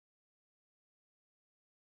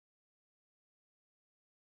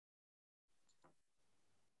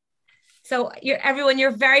So you're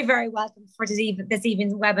very, very welcome for this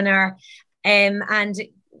evening's webinar. And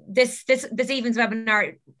this evening's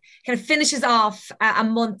webinar kind of finishes off a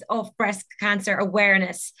month of breast cancer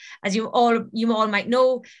awareness. As you all might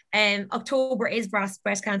know, October is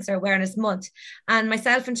Breast Cancer Awareness Month, and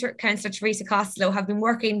myself and Councillor Teresa Costello have been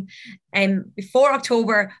working before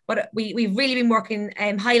October, but we've really been working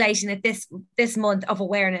highlighting it this month of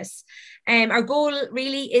awareness. Our goal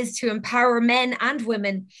really is to empower men and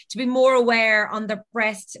women to be more aware on their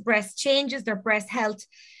breast changes, their breast health,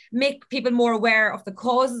 make people more aware of the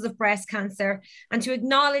causes of breast cancer, and to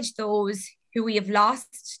acknowledge those who we have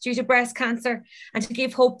lost due to breast cancer, and to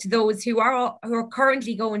give hope to those who are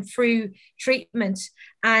currently going through treatment,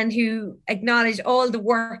 and who acknowledge all the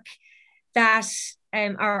work that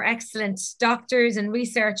our excellent doctors and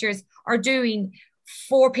researchers are doing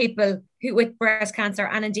for people with breast cancer,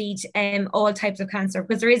 and indeed all types of cancer,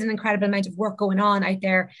 because there is an incredible amount of work going on out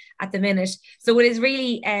there at the minute. So it is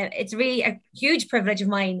really, it's really a huge privilege of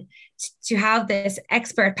mine to have this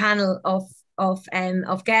expert panel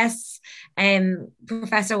of guests,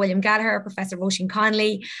 Professor William Gallagher, Professor Roisin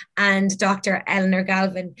Connolly, and Dr. Eleanor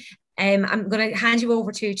Galvin. I'm going to hand you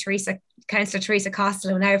over to Councillor Teresa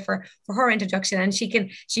Costello now for her introduction, and she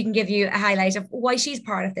can give you a highlight of why she's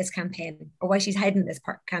part of this campaign, or why she's heading this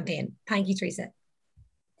campaign. Thank you, Teresa.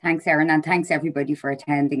 Thanks, Erin, and thanks everybody for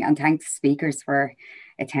attending, and thanks speakers for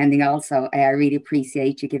attending also. I really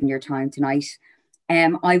appreciate you giving your time tonight.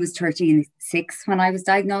 I was 36 when I was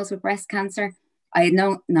diagnosed with breast cancer. I had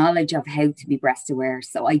no knowledge of how to be breast aware,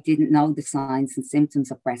 so I didn't know the signs and symptoms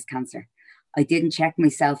of breast cancer. I didn't check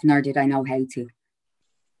myself, nor did I know how to.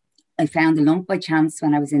 I found a lump by chance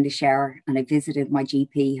when I was in the shower, and I visited my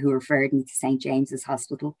GP, who referred me to St. James's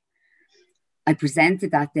Hospital. I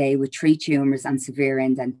presented that day with 3 tumours and severe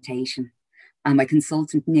indentation, and my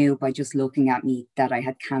consultant knew by just looking at me that I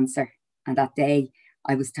had cancer. And that day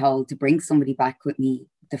I was told to bring somebody back with me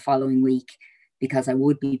the following week, because I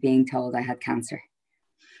would be being told I had cancer.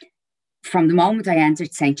 From the moment I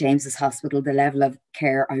entered St. James's Hospital, the level of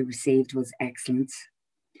care I received was excellent.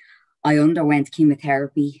 I underwent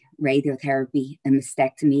chemotherapy, radiotherapy, a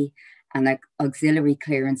mastectomy, and an auxiliary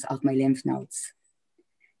clearance of my lymph nodes.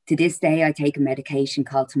 To this day, I take a medication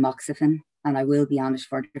called tamoxifen, and I will be on it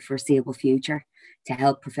for the foreseeable future to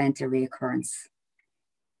help prevent a reoccurrence.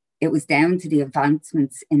 It was down to the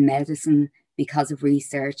advancements in medicine, because of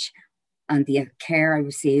research and the care I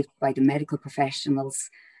received by the medical professionals,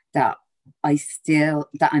 that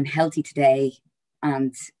I'm healthy today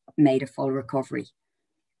and made a full recovery.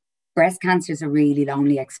 Breast cancer is a really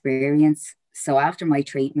lonely experience. So after my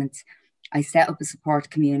treatment, I set up a support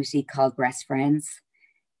community called Breast Friends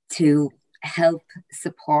to help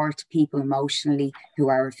support people emotionally who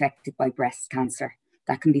are affected by breast cancer.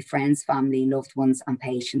 That can be friends, family, loved ones, and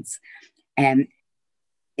patients.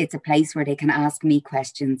 It's a place where they can ask me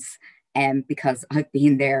questions because I've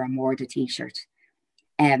been there and wore the t-shirt.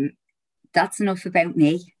 That's enough about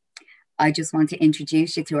me. I just want to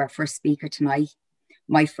introduce you to our first speaker tonight,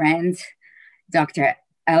 my friend, Dr.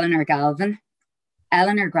 Eleanor Galvin.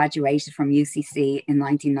 Eleanor graduated from UCC in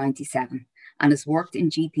 1997 and has worked in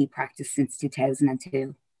GP practice since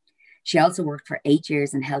 2002. She also worked for 8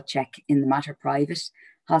 years in health check in the Mater Private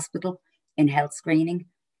Hospital in health screening.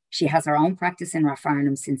 She has her own practice in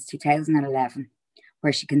Rathfarnham since 2011,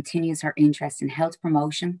 where she continues her interest in health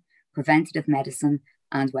promotion, preventative medicine,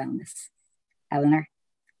 and wellness. Eleanor,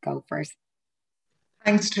 go first.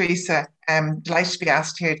 Thanks, Teresa. Delighted to be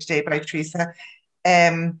asked here today by Teresa.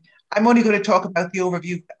 I'm only going to talk about the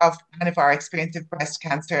overview of kind of our experience of breast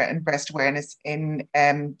cancer and breast awareness in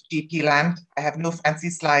GP land. I have no fancy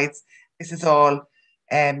slides. This is all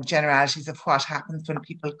generalities of what happens when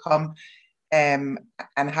people come and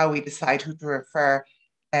how we decide who to refer,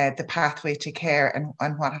 the pathway to care,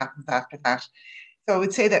 and what happens after that. So I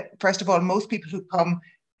would say that, first of all, most people who come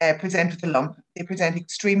present with a lump. They present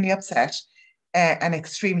extremely upset and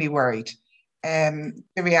extremely worried. The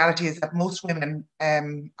reality is that most women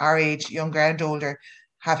our age, younger and older,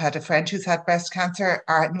 have had a friend who's had breast cancer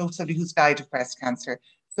or know somebody who's died of breast cancer.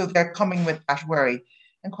 So they're coming with that worry.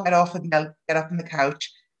 And quite often they'll get up on the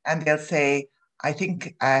couch and they'll say, I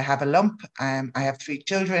think I have a lump, I have 3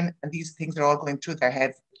 children, and these things are all going through their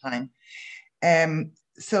heads at the time.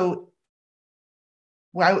 So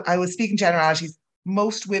while I was speaking generalities,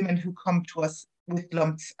 most women who come to us with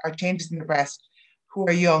lumps or changes in the breast who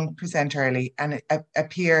are young present early and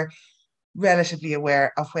appear relatively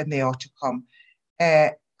aware of when they ought to come.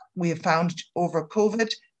 We have found over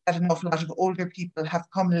COVID that an awful lot of older people have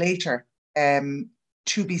come later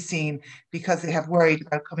to be seen because they have worried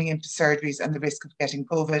about coming into surgeries and the risk of getting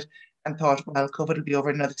COVID and thought, well, COVID will be over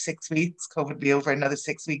another 6 weeks, COVID will be over another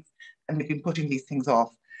 6 weeks, and they've been putting these things off.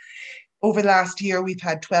 Over the last year, we've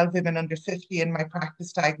had 12 women under 50 in my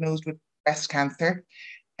practice diagnosed with breast cancer,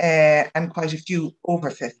 and quite a few over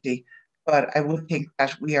 50. But I would think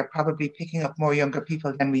that we are probably picking up more younger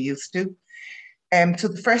people than we used to. So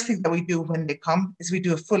the first thing that we do when they come is we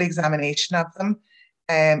do a full examination of them.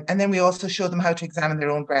 And then we also show them how to examine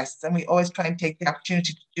their own breasts. And we always try and take the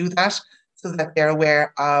opportunity to do that so that they're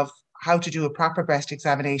aware of how to do a proper breast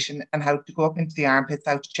examination and how to go up into the armpits,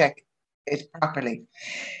 how to check it properly.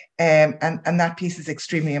 And that piece is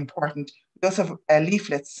extremely important. We also have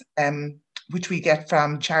leaflets, which we get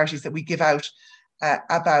from charities that we give out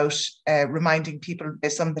about reminding people.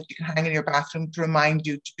 There's some that you can hang in your bathroom to remind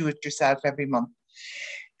you to do it yourself every month.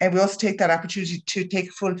 And we also take that opportunity to take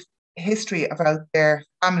a full history about their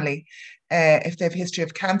family, if they have a history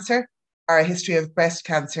of cancer or a history of breast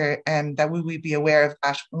cancer, and that we will be aware of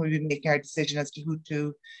that when we be making our decision as to who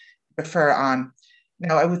to refer on.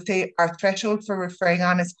 Now, I would say our threshold for referring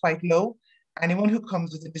on is quite low. Anyone who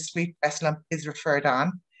comes with a discrete breast lump is referred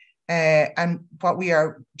on. And what we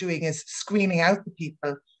are doing is screening out the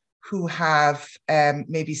people who have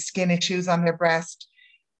maybe skin issues on their breast,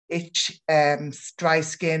 itch, dry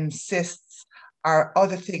skin, cysts, or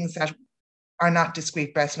other things that are not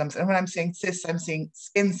discrete breast lumps. And when I'm saying cysts, I'm saying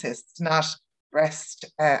skin cysts, not breast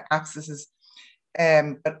abscesses.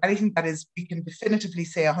 But anything that is, we can definitively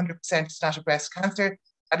say 100% it's not a breast cancer,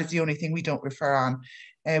 that is the only thing we don't refer on.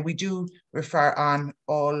 We do refer on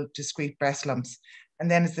all discrete breast lumps. And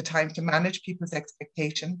then it's the time to manage people's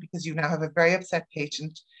expectation, because you now have a very upset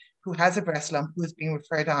patient who has a breast lump who is being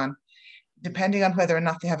referred on. Depending on whether or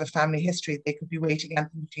not they have a family history, they could be waiting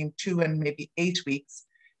between 2 and maybe 8 weeks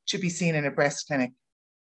to be seen in a breast clinic.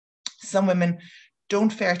 Some women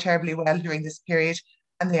don't fare terribly well during this period,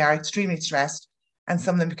 and they are extremely stressed. And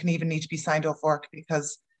some of them can even need to be signed off work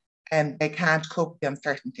because they can't cope with the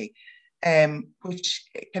uncertainty, which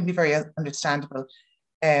can be very understandable.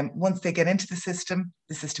 Once they get into the system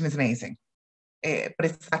is amazing. But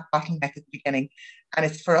it's that bottleneck at the beginning. And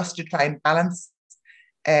it's for us to try and balance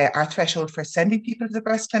our threshold for sending people to the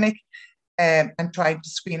breast clinic, and trying to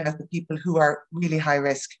screen out the people who are really high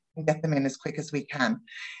risk and get them in as quick as we can.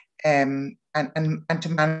 And to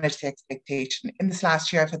manage the expectation. In this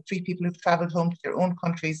last year, I've had 3 people who've travelled home to their own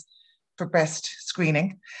countries for breast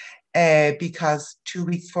screening because 2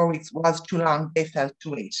 weeks, 4 weeks was too long. They felt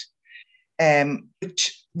to wait,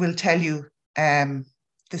 which will tell you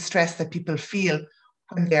the stress that people feel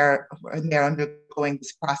when they're undergoing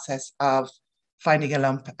this process of finding a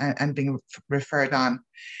lump and being referred on.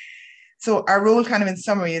 So our role, kind of in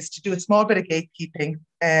summary, is to do a small bit of gatekeeping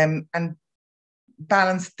and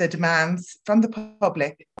balance the demands from the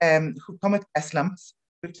public who come with breast lumps,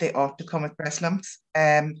 which they ought to come with breast lumps,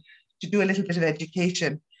 to do a little bit of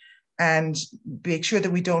education and make sure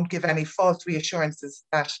that we don't give any false reassurances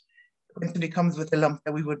that when somebody comes with a lump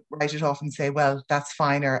that we would write it off and say, well, that's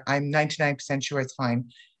fine, or I'm 99% sure it's fine.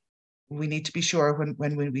 We need to be sure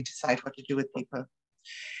when we decide what to do with people.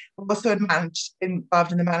 We're also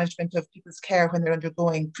involved in the management of people's care when they're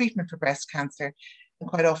undergoing treatment for breast cancer. And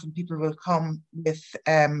quite often people will come with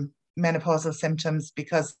menopausal symptoms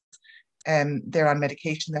because they're on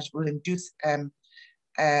medication that will induce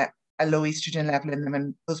a low estrogen level in them.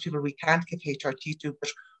 And those people we can't give HRT to,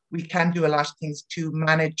 but we can do a lot of things to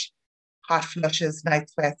manage hot flushes, night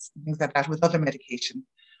sweats, things like that with other medication.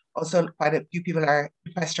 Also, quite a few people are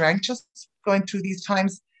depressed or anxious going through these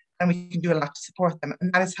times, and we can do a lot to support them.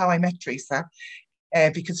 And that is how I met Teresa,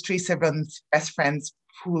 because Teresa runs Best Friends,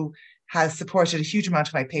 who has supported a huge amount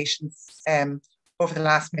of my patients over the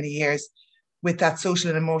last many years. With that social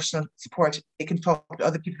and emotional support, they can talk to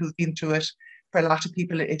other people who've been through it. For a lot of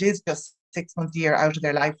people, it is just 6 months, a year out of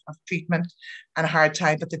their life of treatment and a hard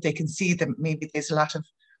time, but that they can see that maybe there's a lot of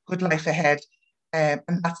good life ahead. And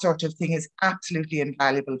that sort of thing is absolutely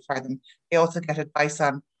invaluable for them. They also get advice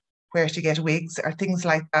on where to get wigs or things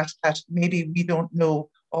like that, that maybe we don't know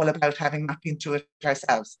all about, having not been through it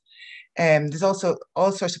ourselves. There's also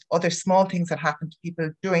all sorts of other small things that happen to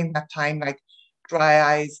people during that time, like dry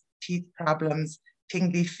eyes, teeth problems,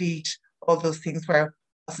 tingly feet, all those things where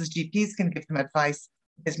us as GPs can give them advice.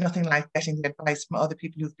 There's nothing like getting the advice from other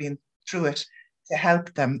people who've been through it to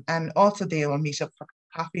help them. And also they will meet up for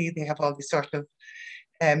coffee. They have all these sort of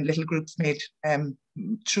little groups made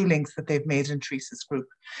through links that they've made in Teresa's group.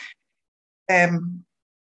 I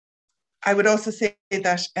would also say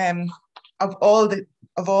that of all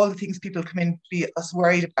the things people come in to be us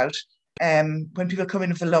worried about, when people come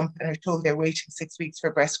in with a lump and are told they're waiting 6 weeks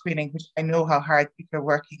for breast screening, which I know how hard people are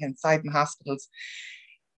working inside in hospitals,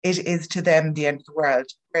 it is to them the end of the world.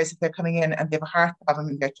 Whereas if they're coming in and they have a heart problem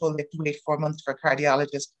and they're told they have to wait 4 months for a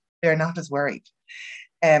cardiologist, they're not as worried.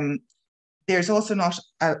 There's also not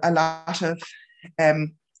a lot of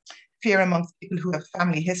fear amongst people who have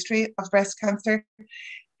family history of breast cancer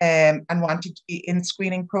and wanted to be in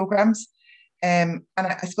screening programs. And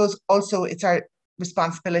I suppose also it's our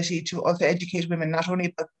responsibility to also educate women, not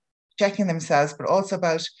only about checking themselves, but also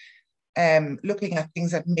about looking at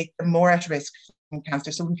things that make them more at risk from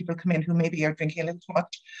cancer. So when people come in who maybe are drinking a little too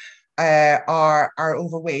much or are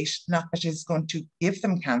overweight, not that it's going to give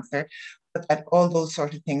them cancer, but that all those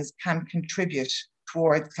sort of things can contribute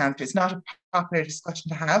towards cancer. It's not a popular discussion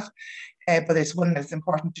to have, but it's one that's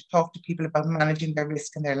important to talk to people about managing their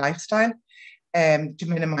risk and their lifestyle to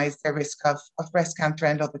minimize their risk of breast cancer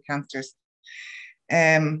and other cancers.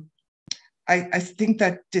 I think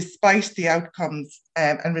that despite the outcomes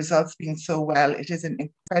and results being so well, it is an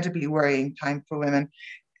incredibly worrying time for women.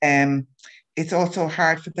 It's also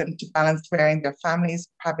hard for them to balance rearing their families,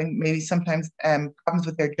 having maybe sometimes problems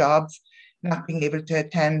with their jobs, not being able to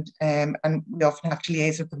attend, and we often have to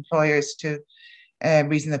liaise with employers to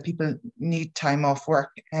reason that people need time off work,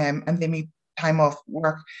 and they need time off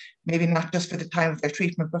work, maybe not just for the time of their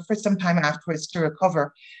treatment, but for some time afterwards to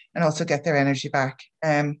recover and also get their energy back.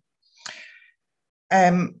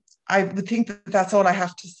 I would think that that's all I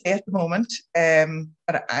have to say at the moment,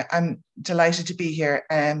 but I'm delighted to be here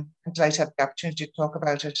and delighted to have the opportunity to talk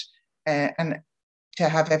about it and to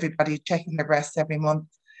have everybody checking their breasts every month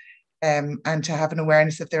and to have an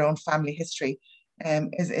awareness of their own family history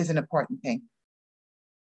is an important thing.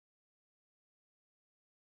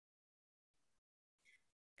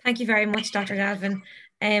 Thank you very much, Dr. Galvin.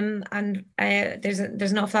 There's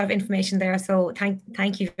an awful lot of information there, so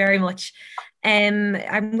thank you very much.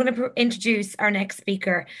 I'm going to introduce our next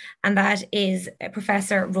speaker, and that is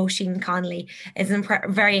Professor Roisin Connolly. Is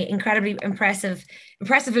incredibly impressive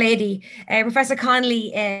lady. Professor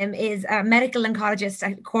Connolly is a medical oncologist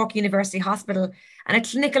at Cork University Hospital and a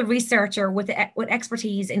clinical researcher with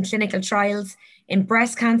expertise in clinical trials in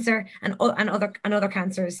breast cancer and other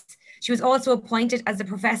cancers. She was also appointed as the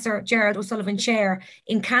Professor Gerald O'Sullivan Chair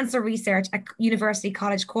in Cancer Research at University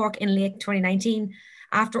College Cork in late 2019,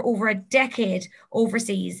 after over a decade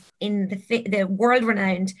overseas in the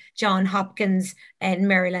world-renowned Johns Hopkins in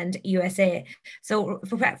Maryland, USA. So,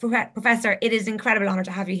 Professor, it is an incredible honour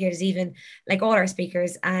to have you here this evening, like all our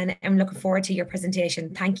speakers, and I'm looking forward to your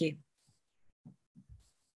presentation. Thank you.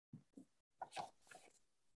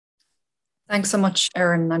 Thanks so much,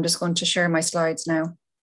 Erin. I'm just going to share my slides now.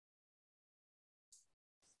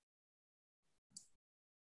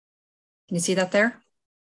 Can you see that there?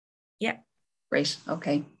 Yeah. Great.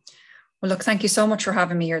 Okay. Well, look, thank you so much for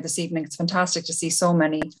having me here this evening. It's fantastic to see so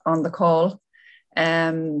many on the call.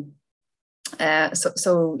 So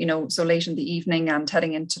late in the evening and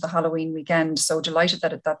heading into the Halloween weekend. So delighted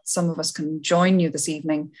that some of us can join you this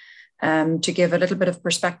evening to give a little bit of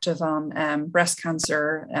perspective on breast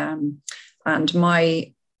cancer. And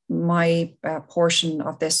my portion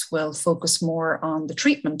of this will focus more on the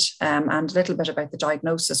treatment and a little bit about the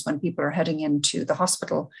diagnosis when people are heading into the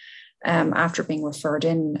hospital after being referred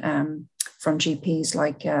in from GPs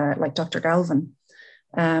like Dr. Galvin.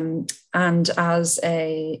 And as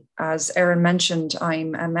Erin mentioned,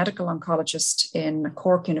 I'm a medical oncologist in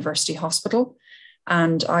Cork University Hospital,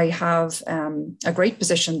 and I have a great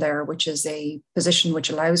position there, which is a position which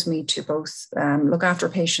allows me to both look after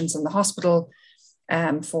patients in the hospital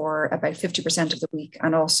for about 50% of the week,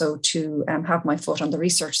 and also to have my foot on the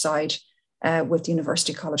research side with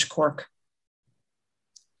University College Cork.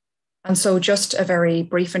 And so just a very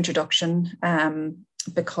brief introduction,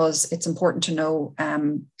 because it's important to know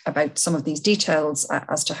about some of these details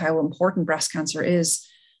as to how important breast cancer is.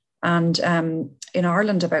 And in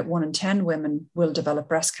Ireland, about 1 in 10 women will develop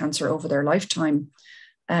breast cancer over their lifetime.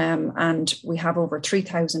 And we have over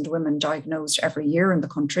 3,000 women diagnosed every year in the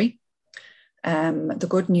country. The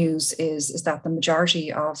good news is that the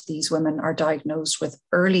majority of these women are diagnosed with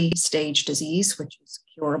early stage disease, which is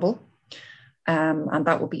curable. And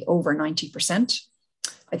that will be over 90%.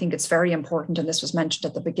 I think it's very important, and this was mentioned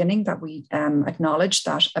at the beginning, that we acknowledge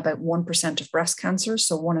that about 1% of breast cancer,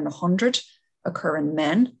 so 1 in 100, occur in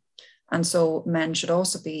men. And so men should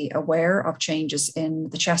also be aware of changes in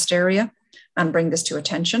the chest area and bring this to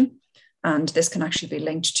attention. And this can actually be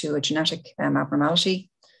linked to a genetic abnormality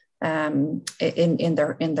in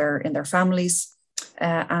their families,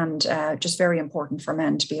 and just very important for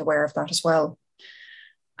men to be aware of that as well.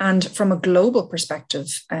 And from a global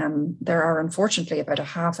perspective, there are unfortunately about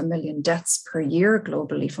 500,000 deaths per year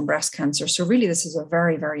globally from breast cancer. So really, this is a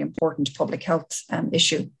very, very important public health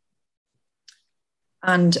issue.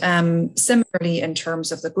 And similarly, in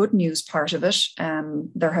terms of the good news part of it,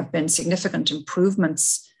 there have been significant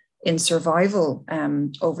improvements in survival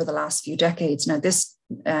over the last few decades. Now, this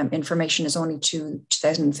information is only to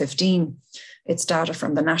 2015. It's data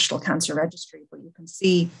from the National Cancer Registry, but you can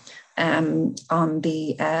see on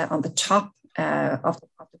the top of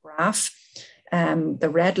the graph, the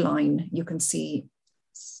red line, you can see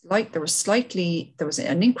there was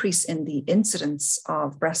an increase in the incidence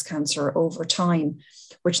of breast cancer over time,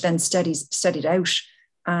 which then steadied out.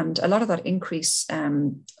 And a lot of that increase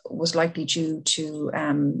was likely due to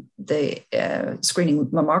the screening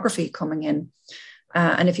mammography coming in.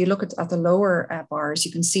 And if you look at the lower bars,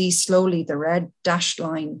 you can see slowly the red dashed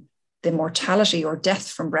line, the mortality or death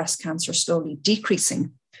from breast cancer slowly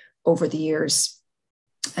decreasing over the years.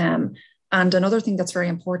 And another thing that's very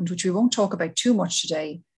important, which we won't talk about too much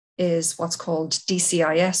today, is what's called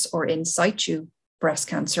DCIS, or in situ breast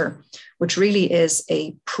cancer, which really is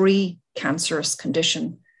a pre-cancerous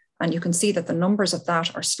condition. And you can see that the numbers of that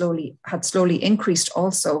had slowly increased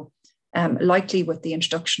also, likely with the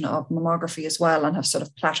introduction of mammography as well, and have sort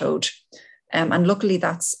of plateaued. And luckily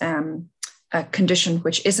that's a condition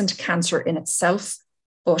which isn't cancer in itself,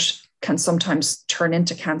 but can sometimes turn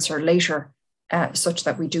into cancer later, such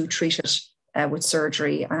that we do treat it with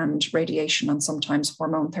surgery and radiation and sometimes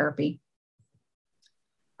hormone therapy.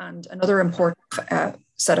 And another important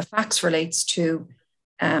set of facts relates to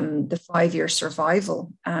the 5-year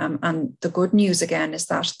survival. And the good news again is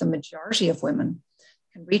that the majority of women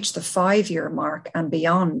can reach the 5-year mark and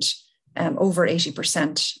beyond, over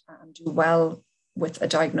 80%, and do well with a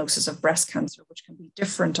diagnosis of breast cancer, which can be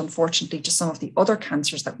different, unfortunately, to some of the other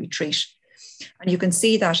cancers that we treat. And you can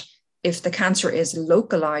see that if the cancer is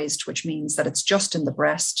localized, which means that it's just in the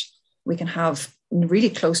breast, we can have really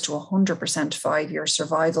close to 100% 5-year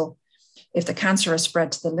survival. If the cancer is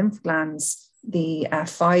spread to the lymph glands, the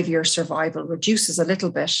 5-year survival reduces a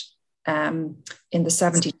little bit in the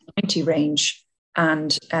 70 to 90 range.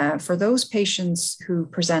 And for those patients who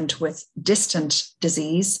present with distant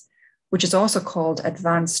disease, which is also called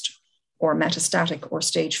advanced or metastatic or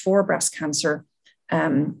stage 4 breast cancer,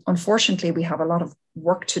 unfortunately, we have a lot of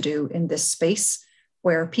work to do in this space,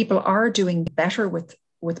 where people are doing better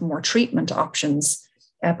with more treatment options,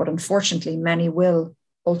 but unfortunately, many will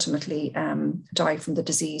ultimately die from the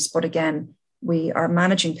disease. But again, we are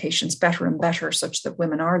managing patients better and better, such that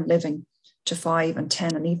women are living to 5 and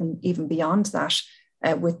 10 and even beyond that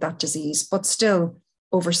with that disease. But still,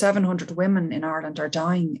 over 700 women in Ireland are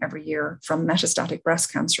dying every year from metastatic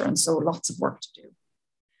breast cancer, and so lots of work to do.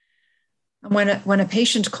 And when a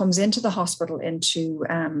patient comes into the hospital, into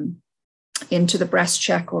the breast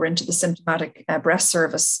check or into the symptomatic breast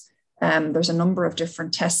service, there's a number of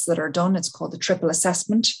different tests that are done. It's called the triple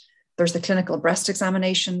assessment. There's the clinical breast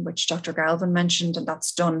examination, which Dr. Galvin mentioned, and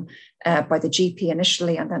that's done by the GP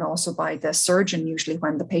initially, and then also by the surgeon, usually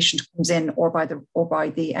when the patient comes in, or by the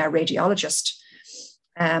radiologist.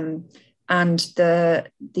 And the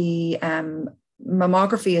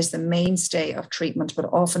mammography is the mainstay of treatment, but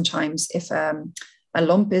oftentimes if a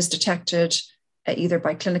lump is detected, either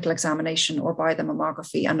by clinical examination or by the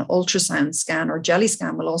mammography, an ultrasound scan or jelly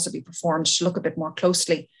scan will also be performed to look a bit more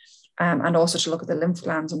closely, and also to look at the lymph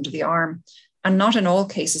glands under the arm. And not in all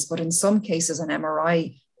cases, but in some cases, an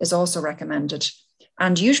MRI is also recommended.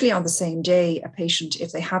 And usually on the same day, a patient,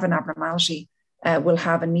 if they have an abnormality, will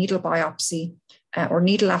have a needle biopsy or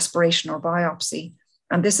needle aspiration or biopsy.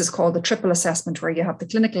 And this is called the triple assessment, where you have the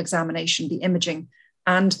clinical examination, the imaging,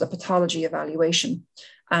 and the pathology evaluation.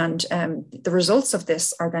 And the results of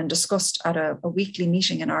this are then discussed at a weekly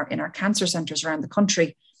meeting in our cancer centres around the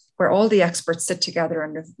country, where all the experts sit together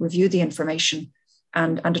and review the information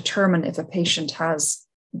and determine if a patient has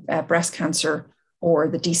breast cancer or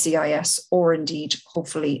the DCIS, or indeed,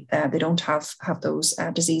 hopefully, they don't have those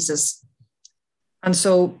diseases. And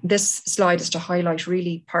so this slide is to highlight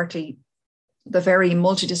really partly the very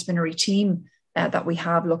multidisciplinary team that we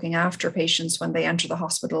have looking after patients when they enter the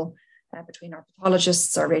hospital, between our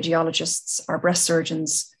pathologists, our radiologists, our breast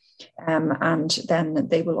surgeons, and then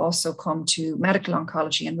they will also come to medical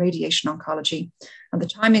oncology and radiation oncology. And the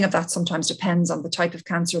timing of that sometimes depends on the type of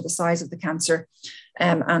cancer, the size of the cancer.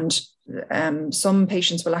 And some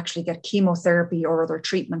patients will actually get chemotherapy or other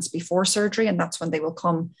treatments before surgery, and that's when they will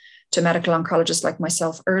come to medical oncologists like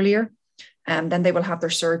myself earlier. Then they will have their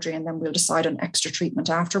surgery, and then we'll decide on extra treatment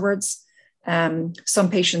afterwards. Some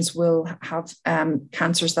patients will have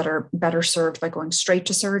cancers that are better served by going straight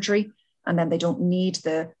to surgery, and then they don't need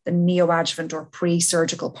the neoadjuvant or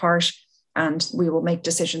pre-surgical part, and we will make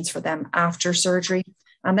decisions for them after surgery.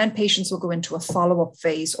 And then patients will go into a follow-up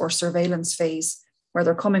phase or surveillance phase, where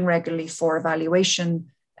they're coming regularly for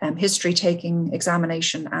evaluation, history taking,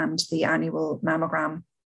 examination, and the annual mammogram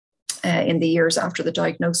in the years after the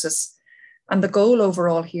diagnosis. And the goal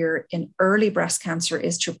overall here in early breast cancer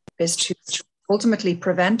is to ultimately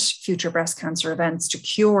prevent future breast cancer events, to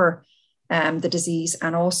cure the disease.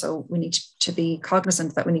 And also we need to be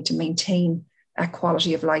cognizant that we need to maintain a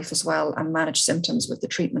quality of life as well and manage symptoms with the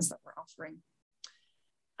treatments that we're offering.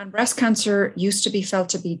 And breast cancer used to be felt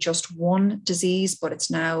to be just one disease, but it's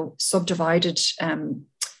now subdivided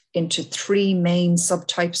into three main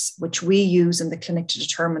subtypes, which we use in the clinic to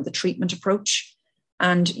determine the treatment approach.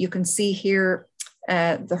 And you can see here,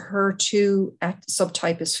 the HER2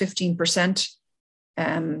 subtype is 15%.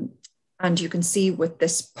 And you can see with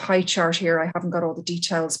this pie chart here, I haven't got all the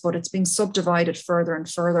details, but it's being subdivided further and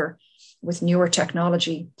further with newer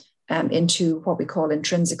technology into what we call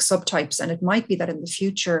intrinsic subtypes. And it might be that in the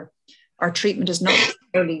future, our treatment is not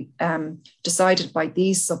necessarily decided by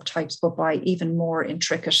these subtypes, but by even more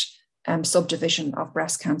intricate subdivision of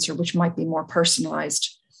breast cancer, which might be more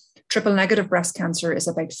personalized. Triple negative breast cancer is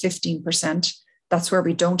about 15%. That's where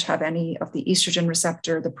we don't have any of the estrogen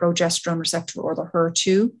receptor, the progesterone receptor, or the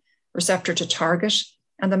HER2 receptor to target.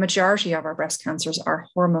 And the majority of our breast cancers are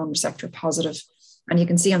hormone receptor positive. And you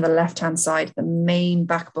can see on the left-hand side, the main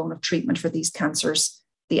backbone of treatment for these cancers,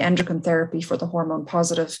 the endocrine therapy for the hormone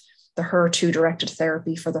positive, the HER2-directed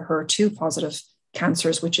therapy for the HER2 positive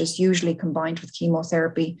cancers, which is usually combined with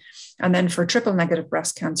chemotherapy. And then for triple negative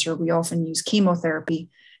breast cancer, we often use chemotherapy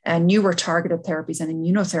and newer targeted therapies and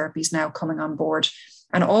immunotherapies now coming on board,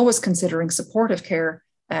 and always considering supportive care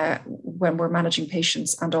when we're managing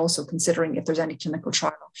patients, and also considering if there's any clinical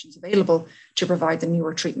trial options available to provide the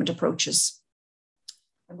newer treatment approaches.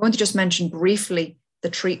 I'm going to just mention briefly the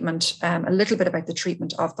treatment, a little bit about the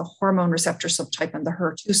treatment of the hormone receptor subtype and the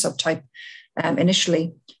HER2 subtype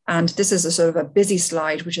initially. And this is a sort of a busy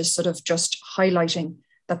slide, which is sort of just highlighting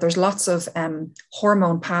that there's lots of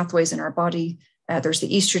hormone pathways in our body. There's the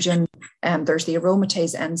estrogen, there's the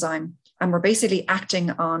aromatase enzyme, and we're basically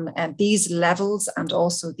acting on these levels and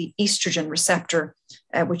also the estrogen receptor,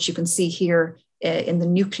 which you can see here in the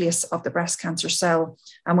nucleus of the breast cancer cell.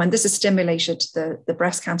 And when this is stimulated, the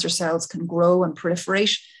breast cancer cells can grow and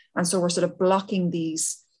proliferate. And so we're sort of blocking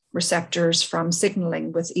these receptors from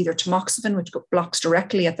signaling with either tamoxifen, which blocks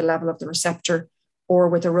directly at the level of the receptor, or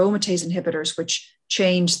with aromatase inhibitors, which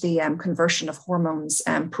change the conversion of hormones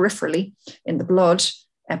peripherally in the blood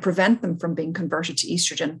and prevent them from being converted to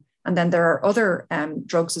estrogen. And then there are other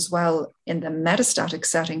drugs as well in the metastatic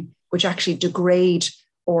setting, which actually degrade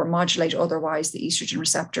or modulate otherwise the estrogen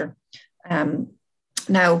receptor.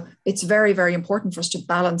 Now, it's very, very important for us to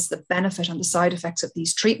balance the benefit and the side effects of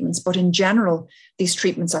these treatments. But in general, these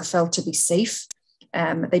treatments are felt to be safe.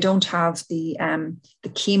 They don't have the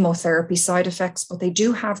chemotherapy side effects, but they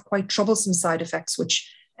do have quite troublesome side effects, which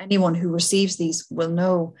anyone who receives these will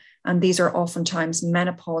know. And these are oftentimes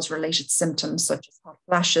menopause-related symptoms, such as hot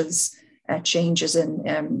flashes, changes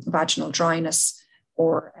in vaginal dryness,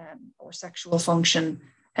 or sexual function,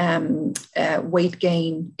 weight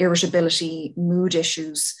gain, irritability, mood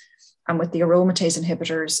issues. And with the aromatase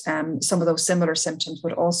inhibitors, some of those similar symptoms,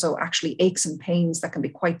 but also actually aches and pains that can be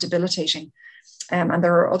quite debilitating. And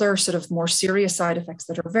there are other sort of more serious side effects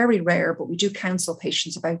that are very rare, but we do counsel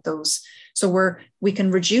patients about those. So we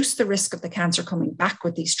can reduce the risk of the cancer coming back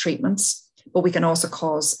with these treatments, but we can also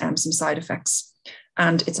cause some side effects.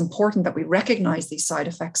 And it's important that we recognize these side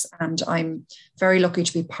effects. And I'm very lucky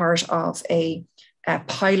to be part of a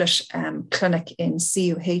pilot clinic in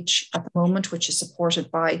CUH at the moment, which is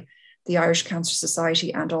supported by the Irish Cancer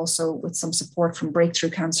Society and also with some support from Breakthrough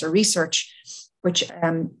Cancer Research,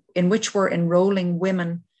 in which we're enrolling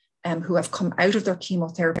women who have come out of their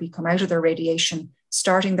chemotherapy, come out of their radiation,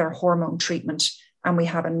 starting their hormone treatment. And we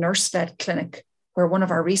have a nurse-led clinic where one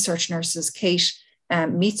of our research nurses, Kate,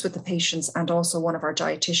 meets with the patients, and also one of our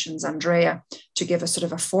dietitians, Andrea, to give a sort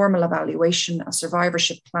of a formal evaluation, a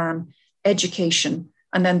survivorship plan, education.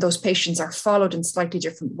 And then those patients are followed in slightly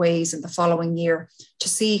different ways in the following year to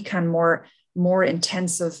see can more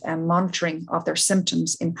intensive monitoring of their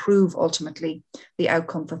symptoms improve ultimately the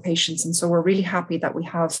outcome for patients. And so we're really happy that we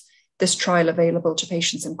have this trial available to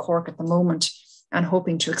patients in Cork at the moment, and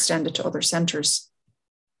hoping to extend it to other centres.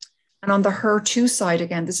 And on the HER2 side,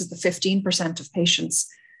 again, this is the 15% of patients.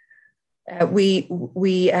 We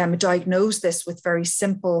diagnose this with very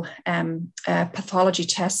simple pathology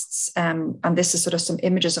tests. And this is sort of some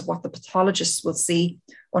images of what the pathologists will see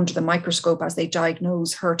under the microscope as they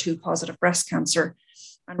diagnose HER2 positive breast cancer.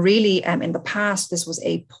 And really, in the past, this was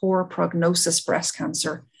a poor prognosis breast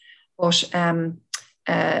cancer. But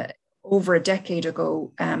over a decade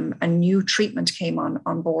ago, a new treatment came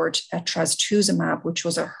on board, trastuzumab, which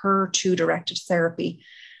was a HER2-directed therapy.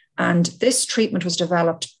 And this treatment was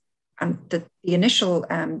developed, and the initial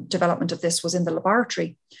development of this was in the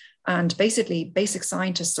laboratory. And basically, basic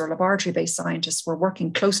scientists or laboratory-based scientists were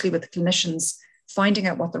working closely with the clinicians, finding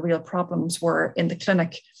out what the real problems were in the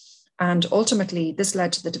clinic. And ultimately, this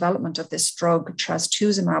led to the development of this drug,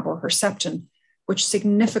 trastuzumab or Herceptin, which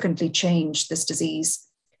significantly changed this disease.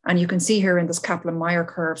 And you can see here in this Kaplan-Meier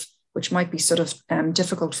curve, which might be sort of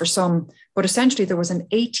difficult for some, but essentially there was an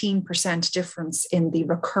 18% difference in the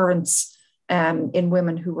recurrence in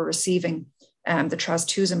women who were receiving the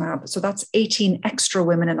trastuzumab. So that's 18 extra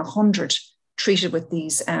women in 100 treated with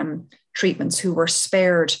these treatments who were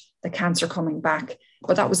spared the cancer coming back.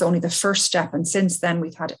 But that was only the first step. And since then,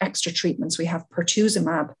 we've had extra treatments. We have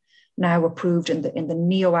pertuzumab now approved in the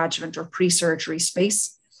neoadjuvant or pre-surgery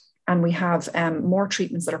space. And we have more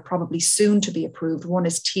treatments that are probably soon to be approved. One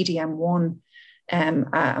is TDM1, an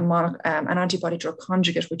antibody drug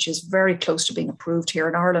conjugate, which is very close to being approved here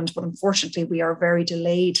in Ireland. But unfortunately, we are very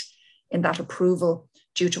delayed in that approval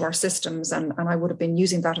due to our systems. And I would have been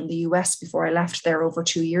using that in the US before I left there over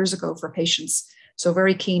 2 years ago for patients. So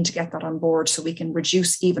very keen to get that on board so we can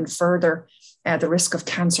reduce even further the risk of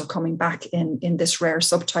cancer coming back in this rare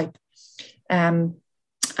subtype. And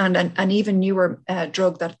an even newer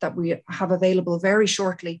drug that we have available very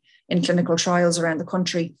shortly in clinical trials around the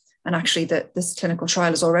country. And actually this clinical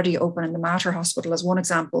trial is already open in the Mater Hospital as one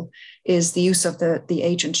example, is the use of the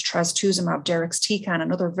agent trastuzumab deruxtecan,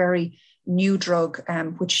 another very new drug,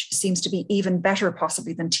 which seems to be even better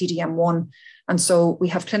possibly than TDM1. And so we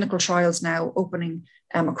have clinical trials now opening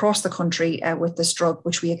across the country with this drug,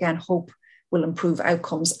 which we again hope will improve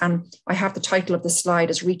outcomes. And I have the title of this slide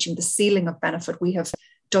as Reaching the Ceiling of Benefit. We have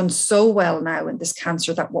done so well now in this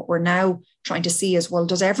cancer that what we're now trying to see is, well,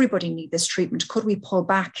 does everybody need this treatment? Could we pull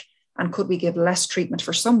back and could we give less treatment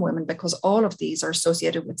for some women? Because all of these are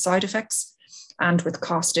associated with side effects and with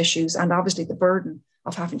cost issues and obviously the burden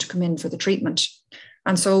of having to come in for the treatment.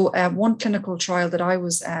 And so one clinical trial that I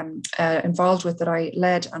was involved with, that I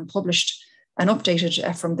led and published and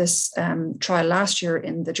updated from this trial last year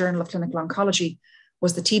in the Journal of Clinical Oncology,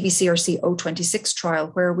 was the TBCRC 026 trial,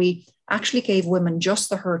 where we actually gave women just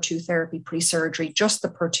the HER2 therapy pre-surgery, just the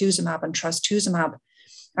pertuzumab and trastuzumab.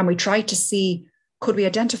 And we tried to see, could we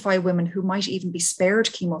identify women who might even be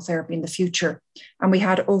spared chemotherapy in the future? And we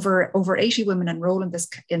had over 80 women enroll in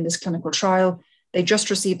this clinical trial. They just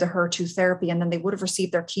received the HER2 therapy, and then they would have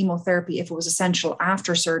received their chemotherapy if it was essential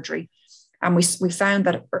after surgery. And we found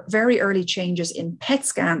that very early changes in PET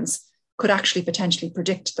scans could actually potentially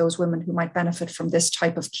predict those women who might benefit from this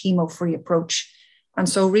type of chemo-free approach. And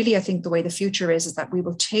so really, I think the way the future is that we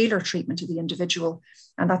will tailor treatment to the individual.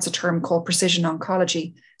 And that's a term called precision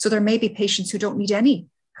oncology. So there may be patients who don't need any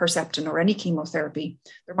Herceptin or any chemotherapy.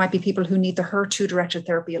 There might be people who need the HER2-directed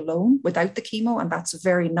therapy alone without the chemo, and that's a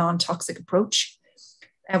very non-toxic approach.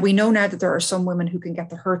 We know now that there are some women who can get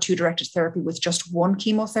the HER2-directed therapy with just one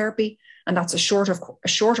chemotherapy, and that's a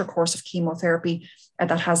shorter course of chemotherapy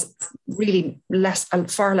that has really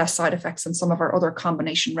far less side effects than some of our other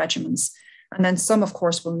combination regimens. And then some, of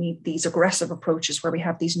course, will need these aggressive approaches where we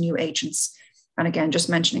have these new agents. And again, just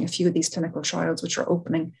mentioning a few of these clinical trials which are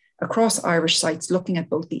opening across Irish sites, looking at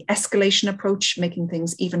both the escalation approach, making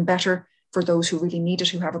things even better for those who really need it,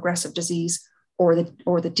 who have aggressive disease, or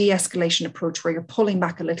the de-escalation approach where you're pulling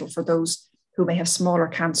back a little for those who may have smaller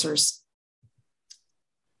cancers.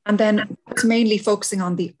 And then it's mainly focusing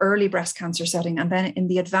on the early breast cancer setting. And then in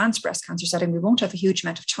the advanced breast cancer setting, we won't have a huge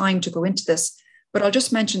amount of time to go into this, but I'll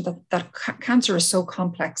just mention that cancer is so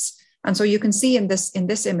complex. And so you can see in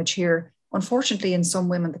this image here, unfortunately, in some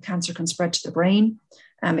women, the cancer can spread to the brain,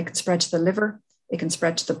 it can spread to the liver, it can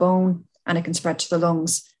spread to the bone, and it can spread to the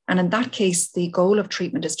lungs. And in that case, the goal of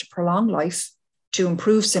treatment is to prolong life, to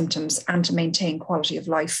improve symptoms, and to maintain quality of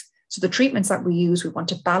life. So the treatments that we use, we want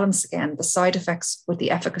to balance again the side effects with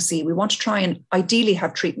the efficacy. We want to try and ideally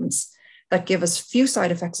have treatments that give as few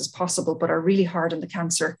side effects as possible, but are really hard on the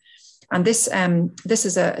cancer. And this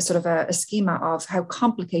is a sort of a schema of how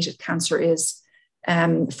complicated cancer is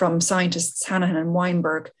from scientists Hanahan and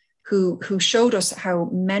Weinberg, who showed us how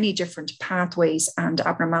many different pathways and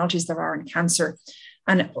abnormalities there are in cancer.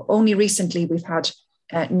 And only recently we've had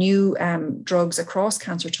new drugs across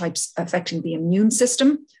cancer types affecting the immune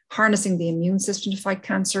system, harnessing the immune system to fight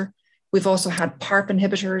cancer. We've also had PARP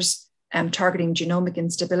inhibitors targeting genomic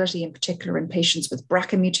instability, in particular in patients with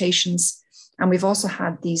BRCA mutations. And we've also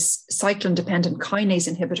had these cyclin-dependent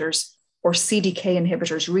kinase inhibitors, or CDK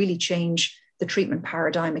inhibitors, really change the treatment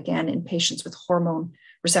paradigm again in patients with hormone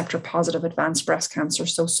receptor positive advanced breast cancer.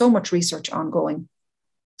 So much research ongoing.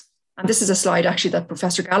 And this is a slide actually that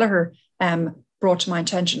Professor Gallagher brought to my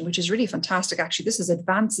attention, which is really fantastic. Actually, this is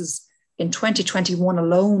advances in 2021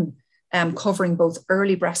 alone, covering both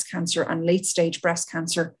early breast cancer and late stage breast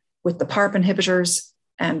cancer with the PARP inhibitors,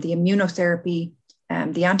 the immunotherapy,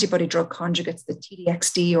 the antibody drug conjugates, the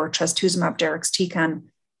TDXD or trastuzumab deruxtecan,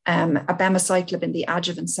 abemaciclib in the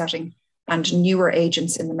adjuvant setting, and newer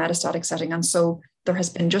agents in the metastatic setting. And so there has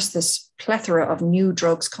been just this plethora of new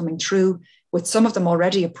drugs coming through, with some of them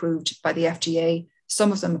already approved by the FDA,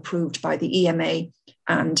 some of them approved by the EMA.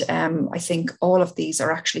 And I think all of these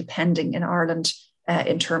are actually pending in Ireland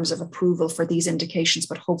in terms of approval for these indications,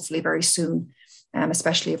 but hopefully very soon,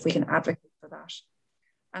 especially if we can advocate for that.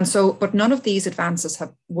 And so, but none of these advances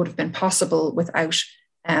would have been possible without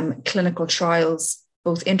clinical trials,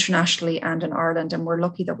 both internationally and in Ireland. And we're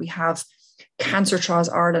lucky that we have Cancer Trials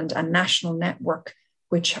Ireland, a national network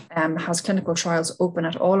which has clinical trials open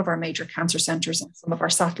at all of our major cancer centres and some of our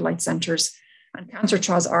satellite centres. And Cancer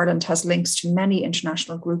Trials Ireland has links to many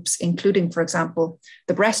international groups, including, for example,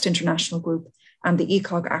 the Breast International Group and the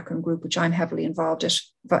ECOG Akron Group, which I'm heavily involved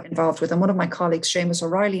with. And one of my colleagues, Seamus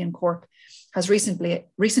O'Reilly in Cork, has recently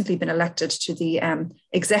been elected to the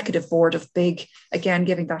executive board of BIG, again,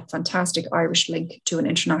 giving that fantastic Irish link to an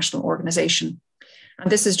international organisation.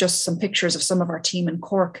 And this is just some pictures of some of our team in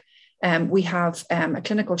Cork. We have a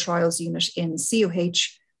clinical trials unit in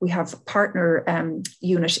COH. We have a partner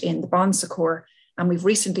unit in the Bon Secours, and we've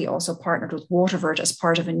recently also partnered with Waterford as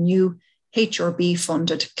part of a new HRB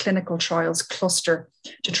funded clinical trials cluster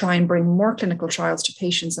to try and bring more clinical trials to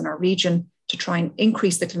patients in our region, to try and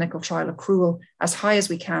increase the clinical trial accrual as high as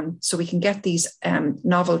we can, so we can get these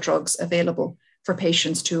novel drugs available for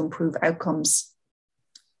patients to improve outcomes.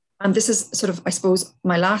 And this is sort of, I suppose,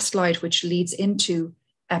 my last slide, which leads into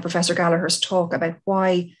Professor Gallagher's talk about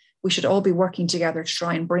why we should all be working together to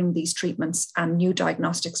try and bring these treatments and new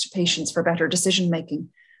diagnostics to patients for better decision making.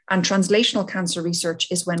 And translational cancer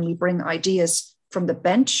research is when we bring ideas from the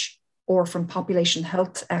bench or from population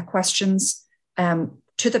health questions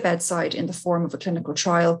to the bedside in the form of a clinical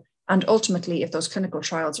trial. And ultimately, if those clinical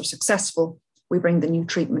trials are successful, we bring the new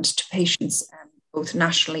treatment to patients both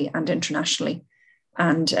nationally and internationally.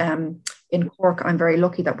 And in Cork, I'm very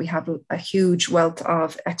lucky that we have a huge wealth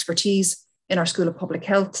of expertise in our School of Public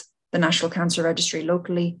Health, the National Cancer Registry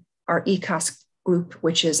locally, our ECAS group,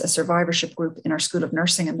 which is a survivorship group in our School of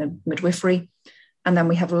Nursing and Midwifery. And then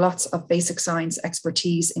we have lots of basic science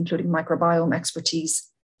expertise, including microbiome expertise,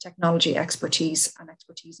 technology expertise, and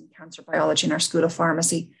expertise in cancer biology in our School of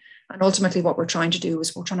Pharmacy. And ultimately what we're trying to do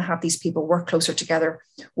is we're trying to have these people work closer together,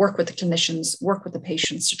 work with the clinicians, work with the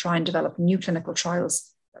patients to try and develop new clinical trials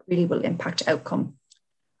that really will impact outcome.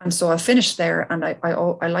 And so I'll finish there. And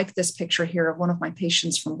I like this picture here of one of my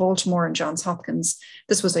patients from Baltimore and Johns Hopkins.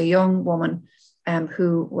 This was a young woman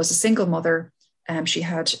who was a single mother. She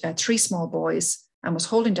had 3 small boys and was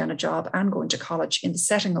holding down a job and going to college in the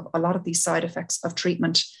setting of a lot of these side effects of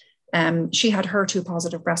treatment. She had HER2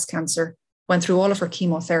 positive breast cancer, went through all of her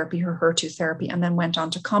chemotherapy, her HER2 therapy, and then went on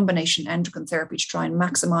to combination endocrine therapy to try and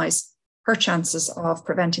maximize her chances of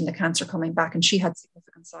preventing the cancer coming back. And she had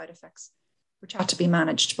significant side effects, which had to be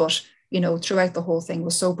managed. But, you know, throughout the whole thing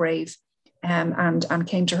was so brave and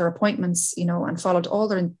came to her appointments, you know, and followed all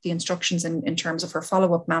the instructions in terms of her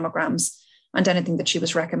follow-up mammograms and anything that she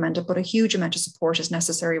was recommended. But a huge amount of support is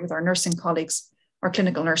necessary with our nursing colleagues, our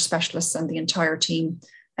clinical nurse specialists, and the entire team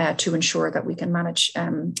to ensure that we can manage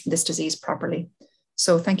this disease properly.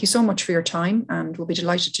 So thank you so much for your time, and we'll be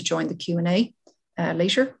delighted to join the Q&A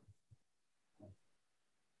later.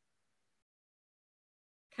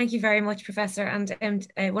 Thank you very much, Professor, and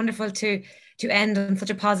wonderful to end on such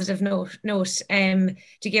a positive note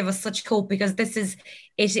to give us such hope, because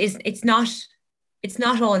it's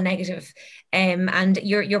not all negative, and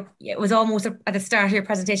it was almost at the start of your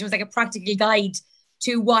presentation, it was like a practical guide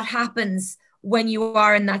to what happens when you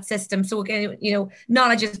are in that system. So again, you know,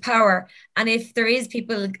 knowledge is power, and if there is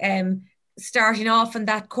people starting off in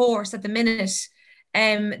that course at the minute,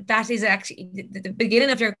 that is actually the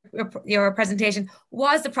beginning of your presentation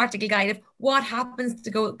was the practical guide of what happens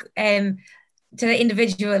to go to the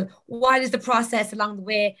individual, what is the process along the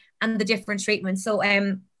way, and the different treatments. So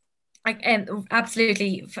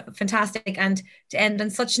absolutely fantastic, and to end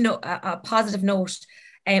on such a positive note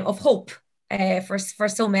of hope for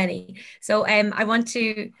so many. So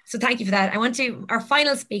thank you for that. Our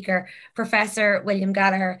final speaker, Professor William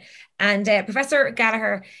Gallagher, And Professor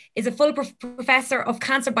Gallagher is a full professor of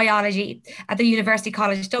cancer biology at the University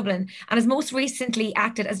College Dublin, and has most recently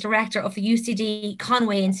acted as director of the UCD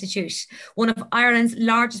Conway Institute, one of Ireland's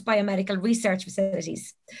largest biomedical research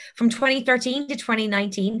facilities. From 2013 to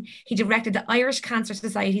 2019, he directed the Irish Cancer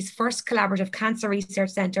Society's first collaborative cancer research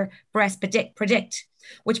centre, Breast Predict,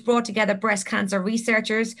 which brought together breast cancer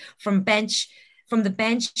researchers from the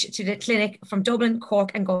bench to the clinic from Dublin,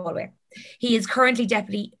 Cork and Galway. He is currently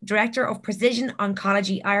Deputy Director of Precision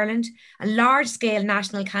Oncology Ireland, a large-scale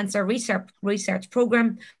national cancer research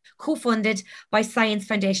programme co-funded by Science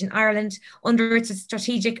Foundation Ireland under its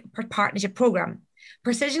strategic partnership programme.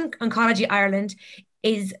 Precision Oncology Ireland,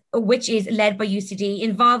 which is led by UCD,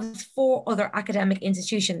 involves 4 other academic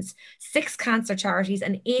institutions, 6 cancer charities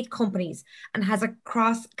and 8 companies, and has a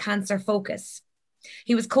cross-cancer focus.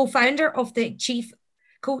 He was co-founder and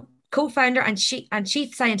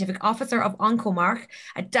chief scientific officer of Oncomark,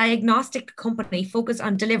 a diagnostic company focused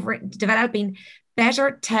on developing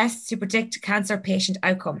better tests to predict cancer patient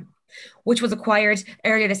outcome, which was acquired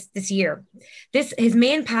earlier this year. His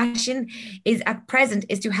main passion at present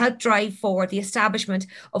is to help drive forward the establishment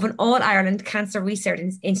of an All-Ireland Cancer Research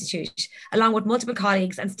Institute, along with multiple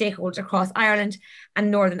colleagues and stakeholders across Ireland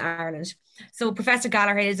and Northern Ireland. So, Professor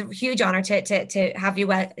Gallagher, it is a huge honour to have you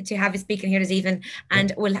speaking here this evening,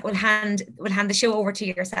 and we'll hand the show over to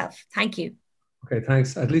yourself. Thank you. Okay,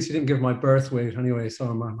 thanks. At least you didn't give my birth weight anyway, so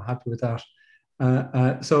I'm happy with that.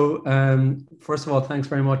 First of all, thanks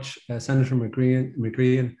very much, Senator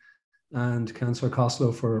McGrean and Councillor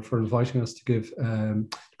Costello for inviting us to give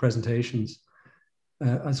presentations.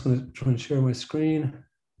 I'm just going to try and share my screen.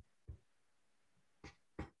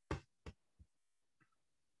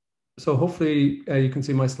 So hopefully you can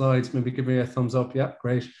see my slides. Maybe give me a thumbs up. Yeah,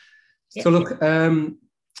 great. Yeah. So look,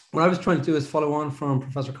 what I was trying to do is follow on from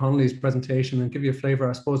Professor Connolly's presentation and give you a flavour,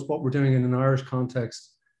 I suppose, what we're doing in an Irish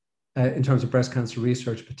context in terms of breast cancer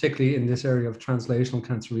research, particularly in this area of translational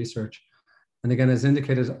cancer research. And again, as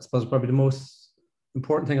indicated, I suppose probably the most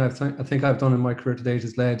important thing I think I've done in my career to date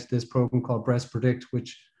is led this program called Breast Predict,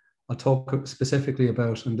 which I'll talk specifically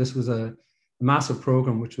about. And this was a massive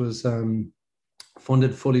program which was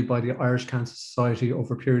funded fully by the Irish Cancer Society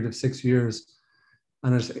over a period of 6 years.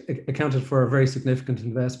 And it accounted for a very significant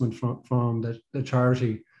investment from the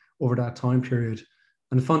charity over that time period.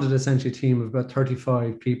 And funded essentially a team of about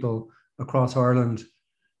 35 people across Ireland,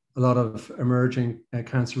 a lot of emerging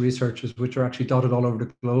cancer researchers, which are actually dotted all over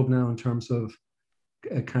the globe now in terms of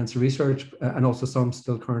cancer research, and also some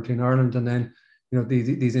still currently in Ireland. And then, you know,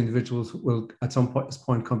 these individuals will at some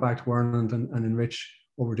point come back to Ireland and enrich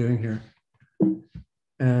what we're doing here.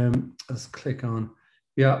 Let's click on.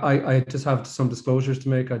 Yeah, I just have some disclosures to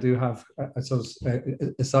make. I do have a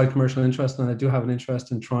side commercial interest, and I do have an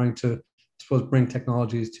interest in trying to, I suppose, bring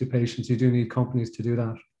technologies to patients. You do need companies to do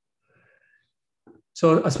that.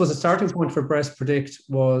 So I suppose the starting point for Breast Predict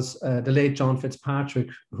was the late John Fitzpatrick,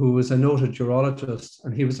 who was a noted urologist,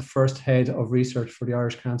 and he was the first head of research for the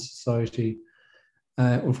Irish Cancer Society.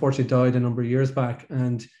 Unfortunately died a number of years back,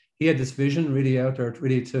 and he had this vision really out there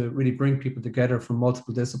to really bring people together from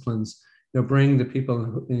multiple disciplines. You know, bring the people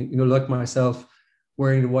who, you know, like myself,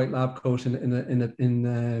 wearing the white lab coat in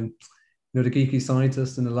you know, the geeky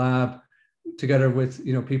scientist in the lab, together with,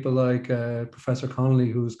 you know, people like Professor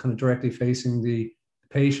Connolly, who's kind of directly facing the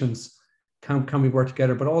patients. Can we work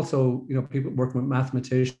together? But also, you know, people working with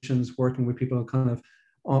mathematicians, working with people kind of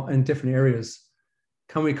in different areas.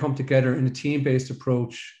 Can we come together in a team-based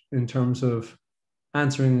approach in terms of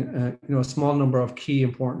answering, you know, a small number of key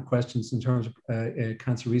important questions in terms of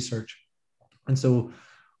cancer research? And so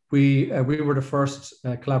we were the first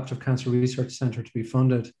collaborative cancer research centre to be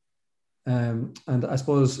funded. And I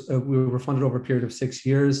suppose we were funded over a period of 6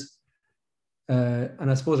 years.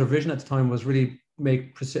 And I suppose our vision at the time was really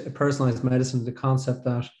make personalised medicine, the concept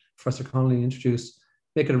that Professor Connolly introduced,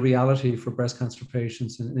 make it a reality for breast cancer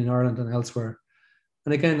patients in Ireland and elsewhere.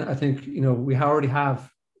 And again, I think, you know, we already have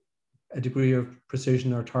a degree of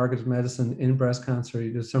precision or targeted medicine in breast cancer.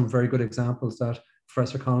 There's some very good examples that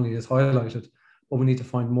Professor Connolly has highlighted, but we need to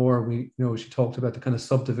find more. You know, she talked about the kind of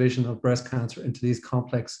subdivision of breast cancer into these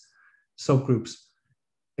complex subgroups.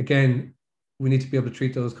 Again, we need to be able to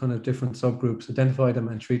treat those kind of different subgroups, identify them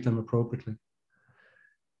and treat them appropriately.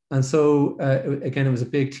 And so, again, it was a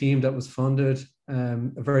big team that was funded, a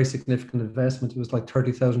very significant investment. It was like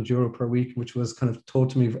 €30,000 per week, which was kind of told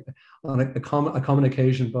to me on a common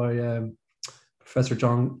occasion by Professor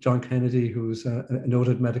John Kennedy, who's a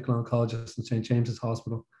noted medical oncologist in St. James's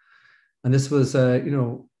Hospital. And this was, you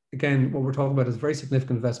know, again, what we're talking about is a very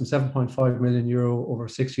significant investment, €7.5 million over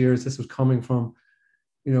 6 years. This was coming from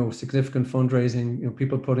significant fundraising,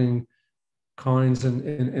 people putting coins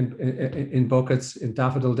in buckets in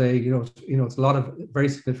Daffodil Day, it's a lot of very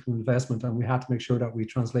significant investment, and we had to make sure that we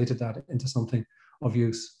translated that into something of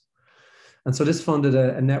use. And so this funded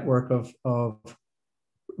a network of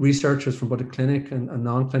researchers from both the clinic and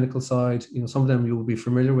non-clinical side. Some of them you will be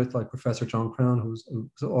familiar with, like Professor John Crown, who's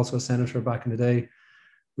also a senator back in the day.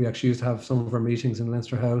 We actually used to have some of our meetings in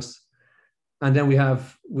Leinster House. And then we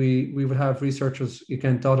would have researchers,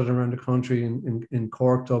 again, dotted around the country in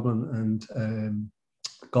Cork, Dublin, and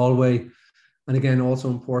Galway. And again, also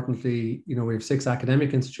importantly, we have 6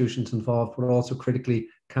 academic institutions involved, but also critically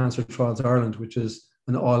Cancer Trials Ireland, which is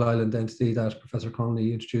an all-island entity that Professor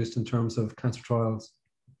Connolly introduced in terms of cancer trials.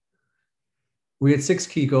 We had 6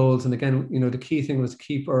 key goals. And again, the key thing was to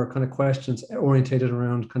keep our kind of questions orientated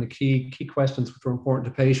around kind of key questions which were important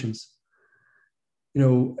to patients.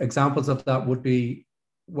 Examples of that would be,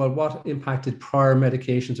 well, what impact did prior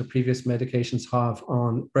medications or previous medications have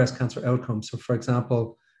on breast cancer outcomes? So for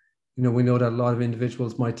example, we know that a lot of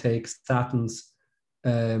individuals might take statins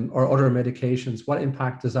or other medications. What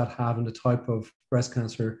impact does that have on the type of breast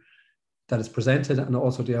cancer that is presented, and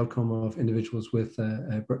also the outcome of individuals with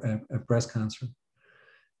breast cancer?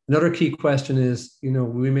 Another key question is,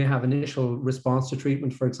 we may have initial response to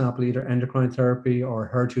treatment, for example, either endocrine therapy or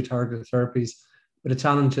HER2 targeted therapies. But the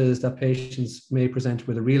challenge is that patients may present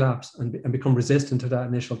with a relapse and become resistant to that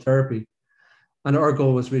initial therapy. And our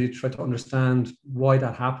goal was really to try to understand why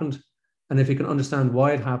that happened. And if we can understand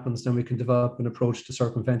why it happens, then we can develop an approach to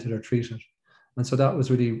circumvent it or treat it. And so that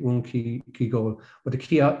was really one key goal. But the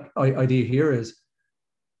key idea here is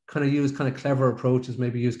use clever approaches,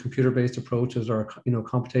 maybe use computer-based approaches or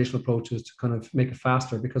computational approaches to kind of make it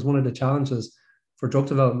faster. Because one of the challenges for drug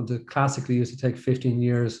development, it classically used to take 15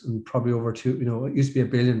 years and probably over it used to be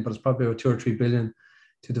 $1 billion, but it's probably over 2 or 3 billion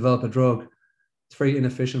to develop a drug. It's a very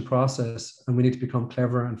inefficient process, and we need to become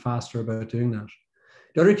clever and faster about doing that.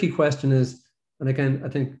 The other key question is, and again, I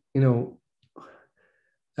think,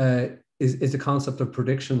 is the concept of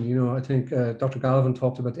prediction. I think Dr. Galvin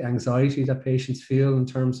talked about the anxiety that patients feel in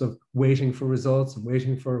terms of waiting for results and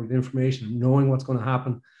waiting for the information and knowing what's going to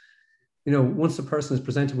happen. Once a person is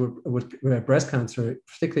presented with breast cancer,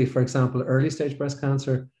 particularly, for example, early stage breast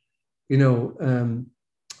cancer,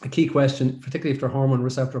 a key question, particularly if they're hormone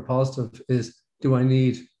receptor positive, is, do I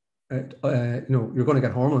need, you're going to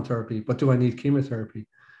get hormone therapy, but do I need chemotherapy?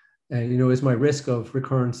 Is my risk of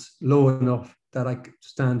recurrence low enough that I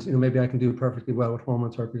stand, maybe I can do perfectly well with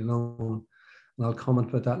hormone therapy alone? And I'll comment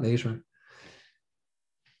about that later.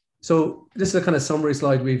 So this is a kind of summary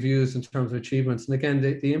slide we've used in terms of achievements. And again,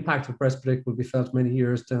 the impact of Breast Predict will be felt many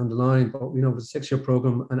years down the line, but it was a 6-year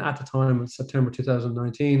program. And at the time, in September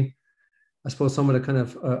 2019, I suppose some of the kind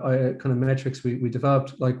of metrics we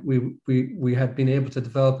developed, like we had been able to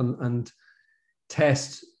develop and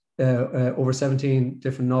test over 17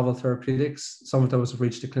 different novel therapeutics. Some of those have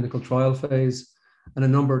reached the clinical trial phase, and a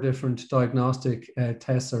number of different diagnostic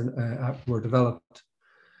tests were developed.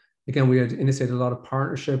 Again, we had initiated a lot of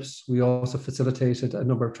partnerships. We also facilitated a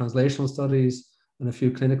number of translational studies and a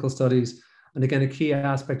few clinical studies. And again, a key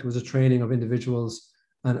aspect was the training of individuals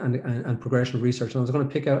and progression of research. And I was going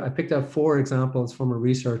to I picked out 4 examples from our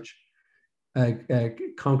research,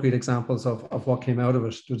 concrete examples of what came out of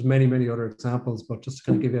it. There's many, many other examples, but just to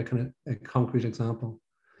kind of give you a concrete example.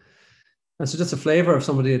 And so just a flavor of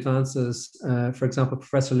some of the advances, for example,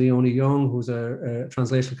 Professor Leonie Young, who's a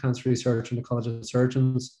translational cancer researcher in the College of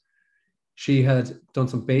Surgeons, she had done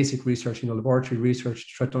some basic research, laboratory research,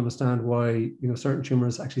 to try to understand why, certain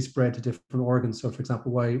tumors actually spread to different organs. So, for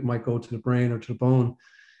example, why it might go to the brain or to the bone.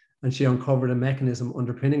 And she uncovered a mechanism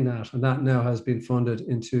underpinning that. And that now has been funded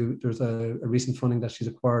into, there's a recent funding that she's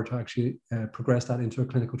acquired to actually progress that into a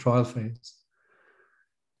clinical trial phase.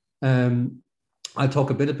 I'll talk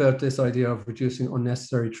a bit about this idea of reducing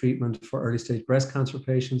unnecessary treatment for early stage breast cancer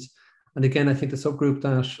patients. And again, I think the subgroup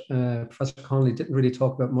that Professor Connolly didn't really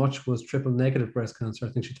talk about much was triple negative breast cancer. I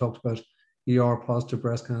think she talked about ER positive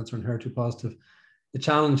breast cancer and HER2 positive. The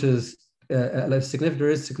challenge is, there is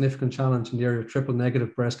significant challenge in the area of triple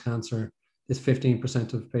negative breast cancer. Is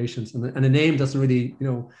 15% of patients, and the name doesn't really,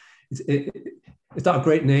 it's not a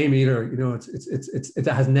great name either. It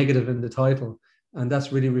has negative in the title, and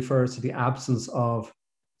that's really refers to the absence of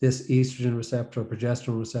this estrogen receptor,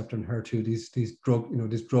 progesterone receptor, and HER2, these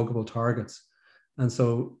druggable targets. And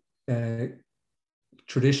so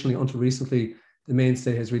traditionally, until recently, the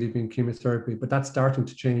mainstay has really been chemotherapy, but that's starting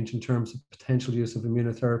to change in terms of potential use of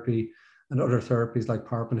immunotherapy and other therapies like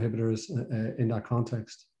PARP inhibitors in that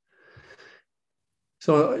context.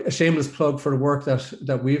 So a shameless plug for the work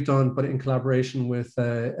that we've done, but in collaboration with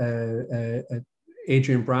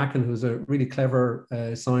Adrian Bracken, who's a really clever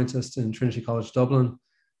scientist in Trinity College Dublin,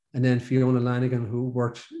 and then Fiona Lanigan, who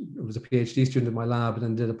was a PhD student in my lab and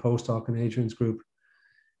then did a postdoc in Adrian's group.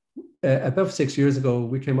 About 6 years ago,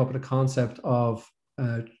 we came up with a concept of,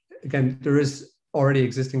 again, there is already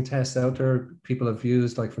existing tests out there people have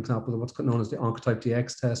used, like, for example, what's known as the Oncotype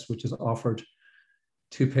DX test, which is offered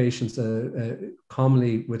to patients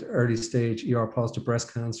commonly with early stage ER-positive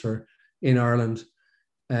breast cancer in Ireland,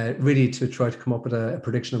 really to try to come up with a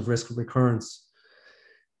prediction of risk of recurrence.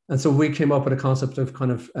 And so we came up with a concept of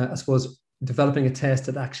kind of, I suppose, developing a test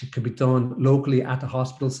that actually could be done locally at the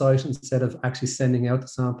hospital site instead of actually sending out the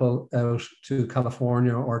sample out to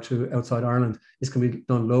California or to outside Ireland. This can be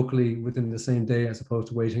done locally within the same day as opposed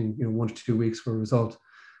to waiting 1 to 2 weeks for a result.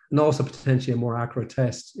 And also potentially a more accurate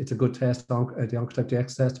test. It's a good test, the Oncotype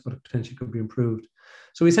DX test, but it potentially could be improved.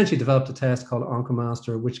 So we essentially developed a test called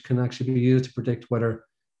OncoMaster, which can actually be used to predict whether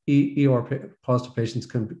ER-positive patients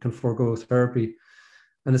can forego therapy.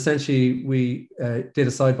 And essentially, we did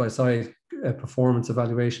a side-by-side performance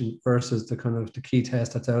evaluation versus the key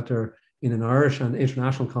test that's out there in an Irish and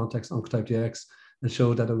international context, Oncotype DX, and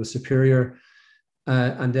showed that it was superior.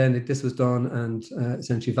 And then this was done and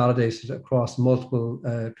essentially validated across multiple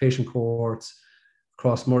patient cohorts,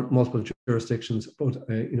 across multiple jurisdictions, both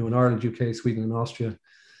in Ireland, UK, Sweden, and Austria.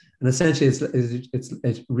 And essentially,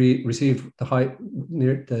 it's received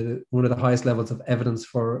one of the highest levels of evidence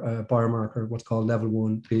for a biomarker, what's called level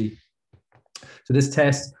 1B. So this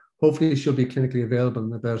test hopefully should be clinically available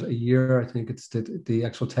in about a year. I think the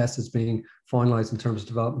actual test is being finalized in terms of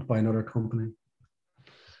development by another company.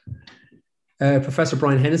 Professor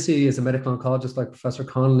Brian Hennessy is a medical oncologist like Professor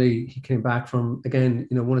Connolly. He came back from, again,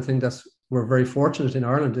 one of the things we're very fortunate in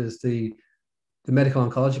Ireland is the medical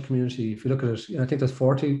oncology community. If you look at it, I think there's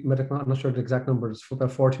 40 medical, I'm not sure the exact number, there's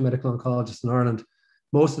about 40 medical oncologists in Ireland.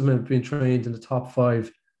 Most of them have been trained in the top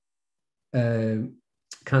 5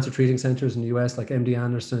 cancer treating centers in the US, like MD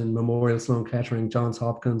Anderson, Memorial Sloan Kettering, Johns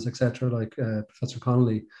Hopkins, etc., like Professor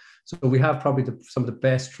Connolly. So we have probably some of the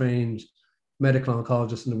best trained medical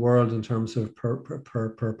oncologists in the world in terms of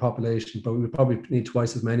per population, but we would probably need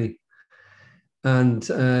twice as many. And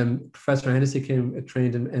Professor Hennessy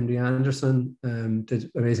trained in MD Anderson,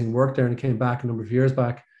 did amazing work there, and he came back a number of years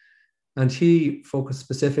back. And he focused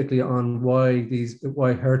specifically on why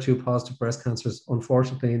HER2 positive breast cancers,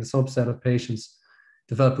 unfortunately, in a subset of patients,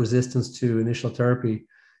 develop resistance to initial therapy.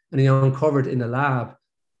 And he uncovered in the lab,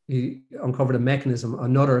 he uncovered a mechanism,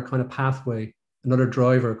 another kind of pathway, another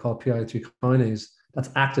driver called PI3 kinase that's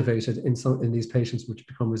activated in these patients which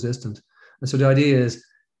become resistant. And so the idea is,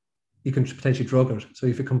 you can potentially drug it. So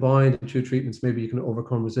if you combine the 2 treatments, maybe you can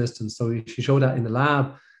overcome resistance. So she showed that in the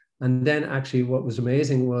lab. And then actually what was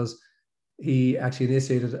amazing was he actually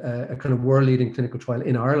initiated a kind of world-leading clinical trial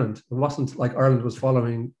in Ireland. It wasn't like Ireland was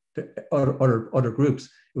following other groups.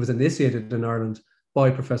 It was initiated in Ireland by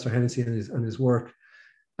Professor Hennessy and his work.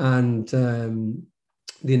 And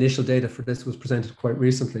the initial data for this was presented quite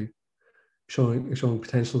recently, showing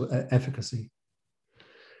potential efficacy.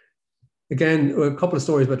 Again, a couple of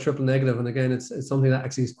stories about triple negative, and again, it's something that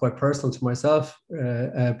actually is quite personal to myself.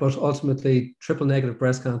 But ultimately, triple negative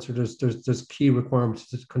breast cancer, there's key requirements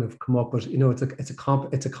to kind of come up with.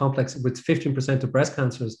 It's a complex with 15% of breast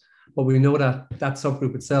cancers, but we know that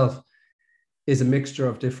subgroup itself is a mixture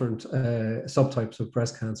of different subtypes of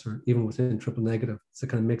breast cancer, even within triple negative. It's a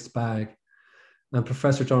kind of mixed bag. And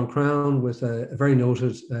Professor John Crown, with a very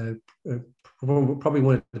noted, probably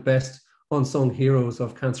one of the best unsung heroes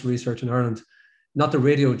of cancer research in Ireland, not the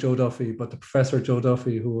radio Joe Duffy, but the Professor Joe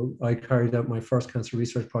Duffy, who I carried out my first cancer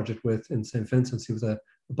research project with in St. Vincent's. He was a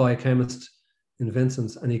biochemist in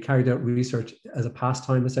Vincent's, and he carried out research as a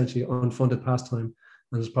pastime, essentially unfunded pastime,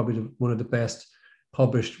 and was probably one of the best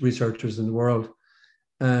published researchers in the world.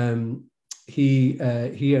 He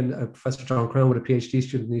and Professor John Crown, with a PhD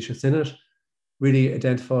student, Nisha Sinnott, really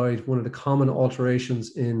identified one of the common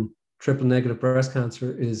alterations in triple negative breast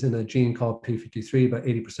cancer is in a gene called P53. About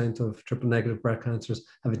 80% of triple negative breast cancers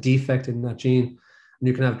have a defect in that gene. And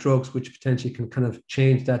you can have drugs which potentially can kind of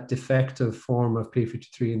change that defective form of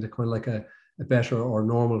P53 into kind of like a better or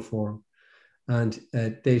normal form. And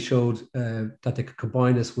they showed that they could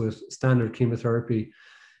combine this with standard chemotherapy.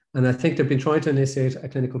 And I think they've been trying to initiate a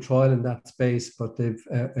clinical trial in that space, but they've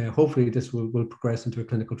hopefully this will progress into a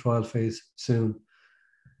clinical trial phase soon.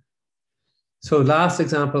 So last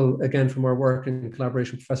example, again, from our work in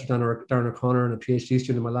collaboration with Professor Darren O'Connor and a PhD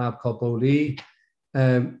student in my lab called Bo Lee.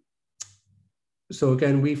 So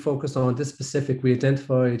again, we focused on this specific, we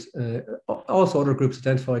identified, also other groups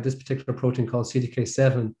identified this particular protein called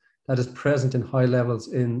CDK7 that is present in high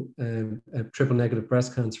levels in triple negative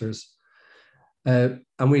breast cancers.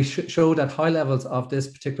 And we show that high levels of this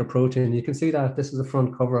particular protein. You can see that this is the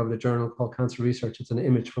front cover of the journal called Cancer Research. It's an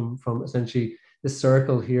image from essentially this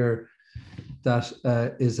circle here that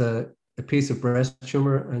is a piece of breast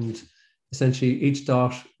tumor, and essentially each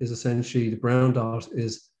dot is essentially, the brown dot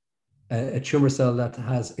is a tumor cell that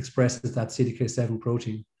expresses that CDK7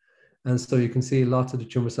 protein. And so you can see lots of the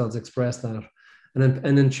tumor cells express that.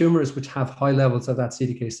 And in tumors which have high levels of that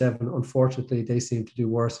CDK7, unfortunately, they seem to do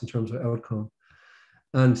worse in terms of outcome.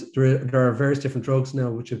 And there are various different drugs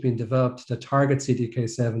now which have been developed that target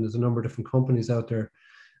CDK7. There's a number of different companies out there.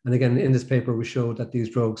 And again, in this paper, we show that these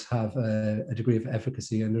drugs have a degree of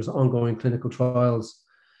efficacy, and there's ongoing clinical trials.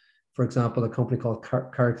 For example, a company called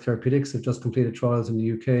Cllr Therapeutics have just completed trials in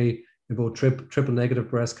the UK in both triple negative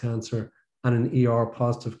breast cancer and an ER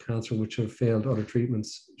positive cancer, which have failed other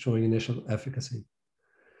treatments, showing initial efficacy.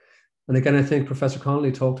 And again, I think Professor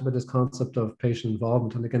Connolly talked about this concept of patient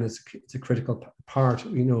involvement, and again, it's a critical part.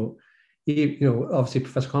 Obviously,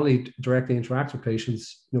 Professor Connolly directly interacts with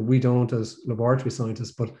patients. We don't as laboratory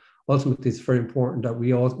scientists, but ultimately, it's very important that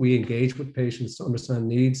we engage with patients to understand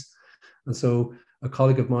needs. And so, a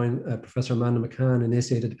colleague of mine, Professor Amanda McCann,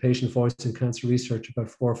 initiated the Patient Voice in Cancer Research about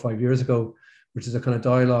 4 or 5 years ago, which is a kind of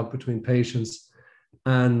dialogue between patients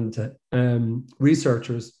and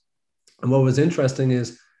researchers. And what was interesting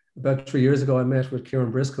is, about 3 years ago, I met with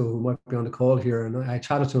Kieran Briscoe, who might be on the call here, and I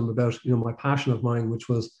chatted to him about, my passion of mine, which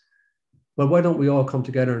was, well, why don't we all come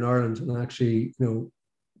together in Ireland and actually,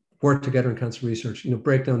 work together in cancer research,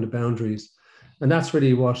 break down the boundaries. And that's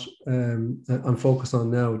really what I'm focused on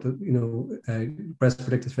now. Breast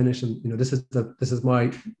Predict is finished, and this is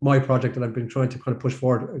my project that I've been trying to kind of push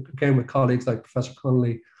forward, again with colleagues like Professor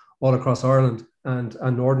Connolly all across Ireland and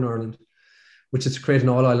Northern Ireland, which is to create an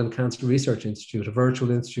all-island cancer research institute, a virtual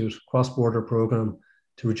institute, cross-border program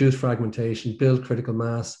to reduce fragmentation, build critical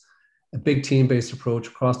mass, a big team-based approach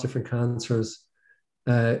across different cancers,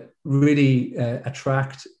 really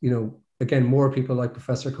attract, again, more people like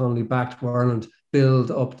Professor Connolly back to Ireland,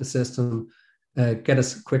 build up the system, get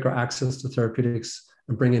us quicker access to therapeutics,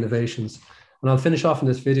 and bring innovations. And I'll finish off in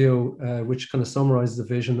this video, which kind of summarizes the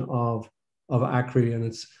vision of ACRI, and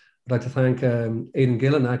I'd like to thank Aidan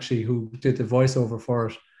Gillen, actually, who did the voiceover for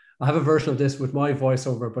it. I have a version of this with my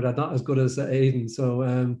voiceover, but I'm not as good as Aidan,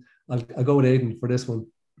 so I'll go with Aidan for this one.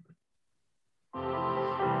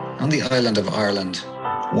 On the island of Ireland,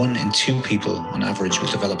 1 in 2 people on average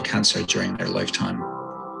will develop cancer during their lifetime.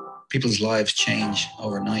 People's lives change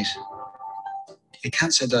overnight. A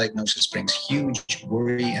cancer diagnosis brings huge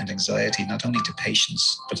worry and anxiety not only to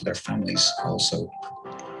patients, but to their families also.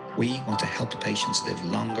 We want to help patients live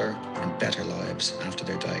longer and better lives after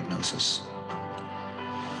their diagnosis.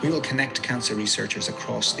 We will connect cancer researchers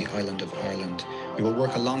across the island of Ireland. We will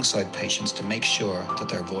work alongside patients to make sure that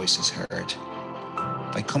their voice is heard.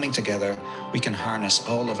 By coming together, we can harness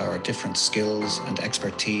all of our different skills and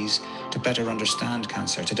expertise to better understand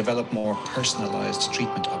cancer, to develop more personalized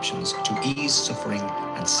treatment options, to ease suffering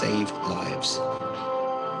and save lives.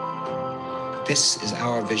 This is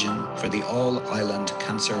our vision for the All-Island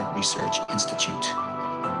Cancer Research Institute.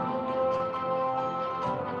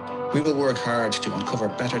 We will work hard to uncover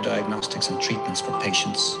better diagnostics and treatments for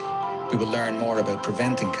patients. We will learn more about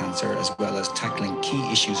preventing cancer as well as tackling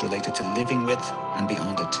key issues related to living with and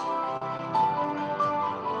beyond it.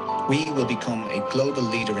 We will become a global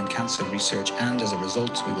leader in cancer research, and as a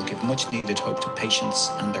result, we will give much needed hope to patients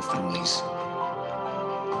and their families.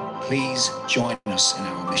 Please join us in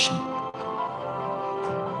our mission.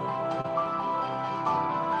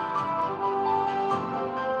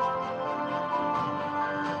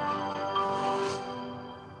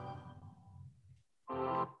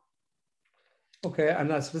 Okay, and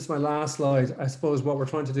this is my last slide. I suppose what we're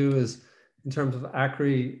trying to do is, in terms of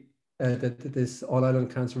ACRI, this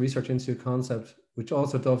All-Island Cancer Research Institute concept, which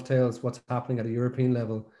also dovetails what's happening at a European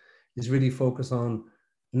level, is really focus on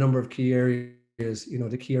a number of key areas.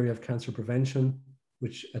 The key area of cancer prevention,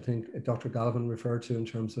 which I think Dr. Galvin referred to in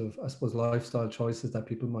terms of, I suppose, lifestyle choices that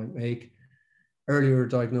people might make, earlier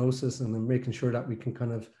diagnosis, and then making sure that we can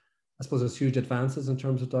kind of, I suppose there's huge advances in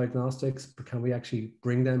terms of diagnostics, but can we actually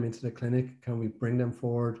bring them into the clinic? Can we bring them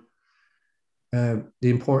forward? The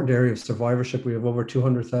important area of survivorship. We have over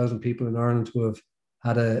 200,000 people in Ireland who have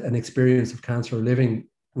had an experience of cancer, living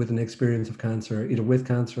with an experience of cancer, either with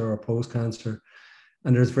cancer or post-cancer.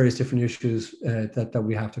 And there's various different issues that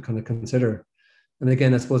we have to kind of consider. And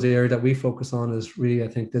again, I suppose the area that we focus on is really, I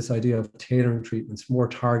think, this idea of tailoring treatments, more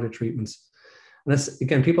targeted treatments. And that's,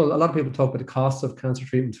 again, a lot of people talk about the cost of cancer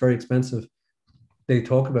treatments, very expensive, they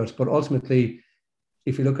talk about it. But ultimately,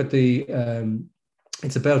 if you look at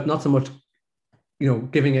it's about not so much,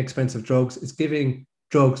 giving expensive drugs. It's giving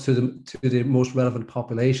drugs to the most relevant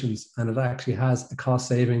populations, and it actually has a cost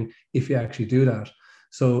saving if you actually do that.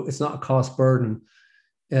 So it's not a cost burden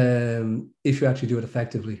if you actually do it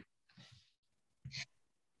effectively.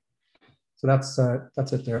 So that's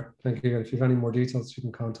it there. Thank you. If you have any more details, you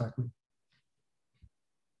can contact me.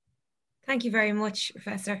 Thank you very much,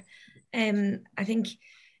 Professor. I think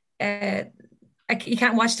you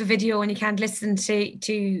can't watch the video and you can't listen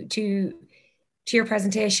to your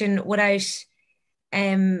presentation without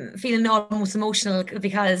feeling almost emotional,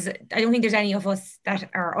 because I don't think there's any of us that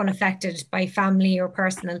are unaffected by family or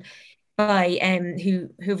personal, by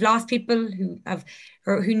who've lost people,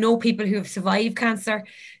 who know people who have survived cancer.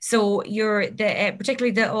 So you're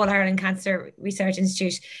particularly the All Ireland Cancer Research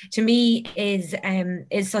Institute, to me is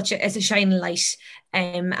a shining light.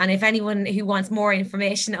 And if anyone who wants more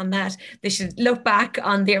information on that, they should look back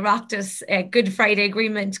on the Oireachtas Good Friday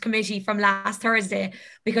Agreement Committee from last Thursday,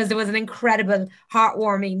 because there was an incredible,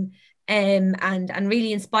 heartwarming and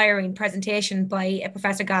really inspiring presentation by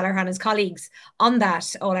Professor Gallagher and his colleagues on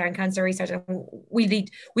that All Ireland Cancer Research. And we'll be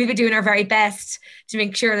doing our very best to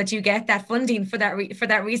make sure that you get that funding for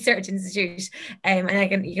that research institute.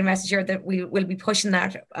 And you can rest assured that we'll be pushing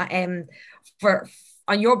that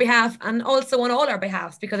on your behalf and also on all our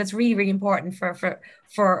behalves, because it's really, really important for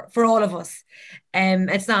all of us.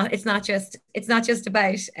 It's not just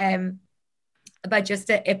about just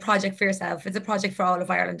a project for yourself. It's a project for all of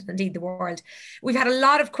Ireland and indeed the world. We've had a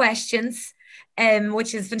lot of questions,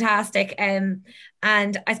 which is fantastic. And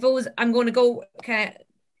I suppose I'm going to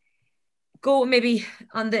go maybe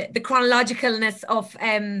on the chronologicalness of,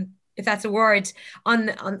 if that's a word, on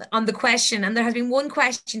the question. And there has been one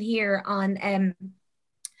question here on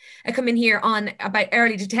I come in here on about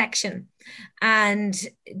early detection, and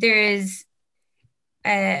there's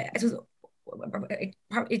I suppose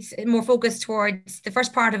it's more focused towards the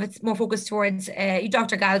first part of it's more focused towards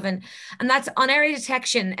Dr. Galvin, and that's on early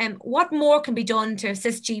detection. What more can be done to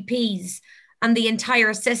assist GPs and the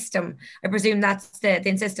entire system? I presume that's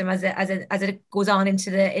the system as it goes on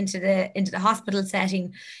into the hospital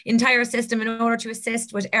setting, entire system, in order to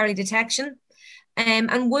assist with early detection.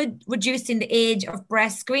 And would reducing the age of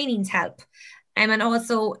breast screenings help? And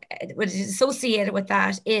also what is associated with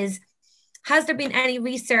that is, has there been any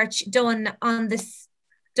research done on the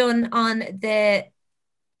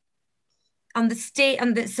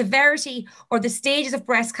severity or the stages of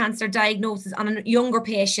breast cancer diagnosis on younger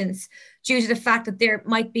patients, due to the fact that there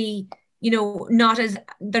might be,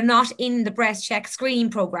 they're not in the breast check screening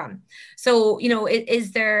program? So,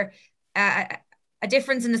 is there a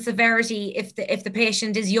difference in the severity if the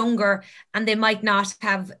patient is younger and they might not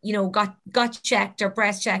have, got checked or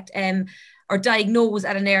breast checked or diagnosed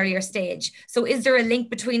at an earlier stage? So is there a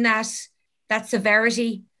link between that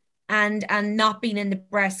severity and not being in the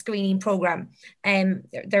breast screening program?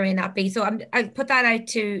 There may not be. So I'll put that out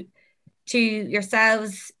to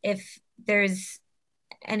yourselves if there's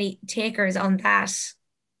any takers on that.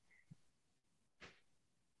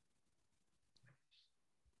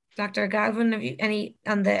 Dr. Galvin, have you any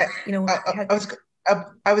on the,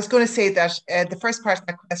 I was going to say that the first part of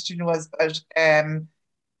that question was about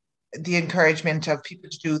the encouragement of people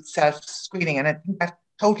to do self-screening, and I think that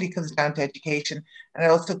totally comes down to education, and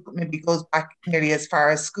it also maybe goes back nearly as far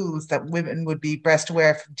as schools, that women would be breast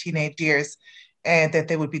aware from teenage years, and that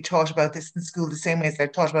they would be taught about this in school the same way as they're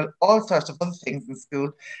taught about all sorts of other things in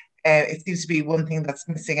school. It seems to be one thing that's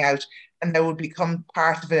missing out, and that would become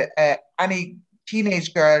part of it. Any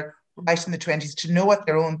teenage girl right in the 20s to know what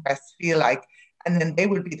their own breasts feel like, and then they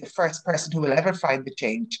will be the first person who will ever find the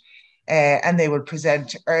change, and they will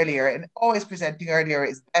present earlier, and always presenting earlier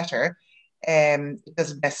is better. It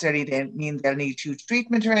doesn't necessarily mean they'll need huge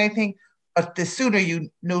treatment or anything, but the sooner you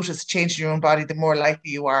notice change in your own body, the more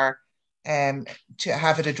likely you are to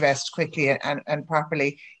have it addressed quickly and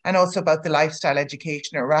properly. And also about the lifestyle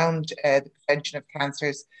education around the prevention of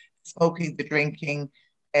cancers, smoking, the drinking,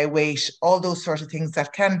 weight, all those sort of things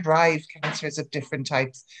that can drive cancers of different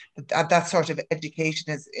types. That sort of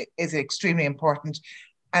education is extremely important,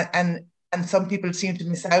 and some people seem to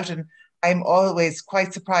miss out. And I'm always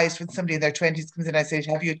quite surprised when somebody in their 20s comes in. I say,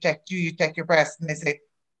 do you check your breasts? And they say,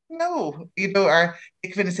 no, or they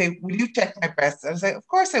come in and say, will you check my breasts? And I say, of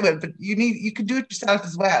course I will, but you can do it yourself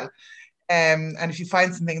as well. And if you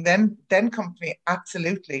find something, then come to me,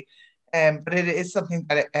 absolutely. But it is something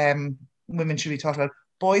that women should be taught about.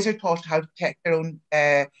 Boys are taught how to check their own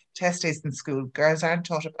testes in school. Girls aren't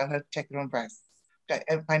taught about how to check their own breasts. I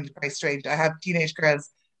find it very strange. I have teenage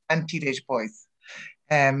girls and teenage boys.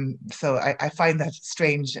 So I find that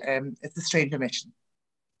strange. It's a strange omission.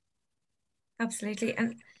 Absolutely.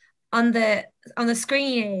 And on the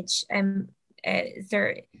screening age, is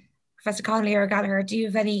there, Professor Connolly or Gallagher, do you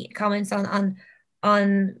have any comments on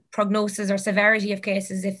prognosis or severity of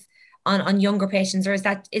cases if on younger patients, or is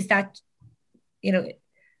that you know,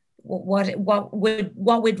 what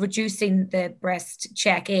would reducing the breast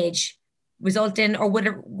check age result in, or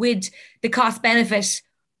would the cost benefit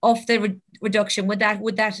of the reduction, would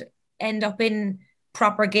that end up in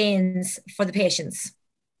proper gains for the patients?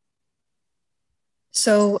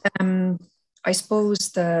 So I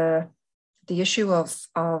suppose the issue of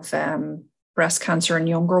breast cancer in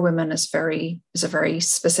younger women is a very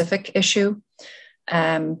specific issue,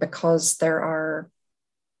 because there are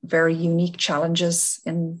very unique challenges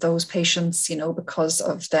in those patients, you know, because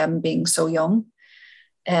of them being so young.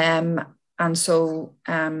 And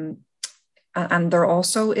there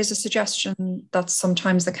also is a suggestion that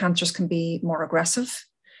sometimes the cancers can be more aggressive.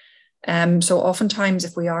 So oftentimes,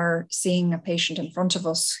 if we are seeing a patient in front of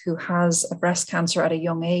us who has a breast cancer at a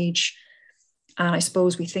young age, and I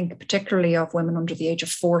suppose we think particularly of women under the age of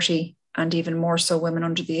 40, and even more so women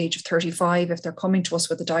under the age of 35, if they're coming to us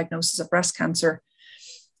with a diagnosis of breast cancer,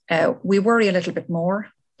 we worry a little bit more,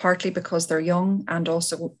 partly because they're young, and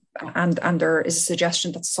also, and there is a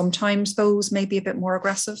suggestion that sometimes those may be a bit more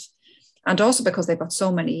aggressive, and also because they've got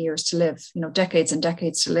so many years to live, you know, decades and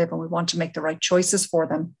decades to live, and we want to make the right choices for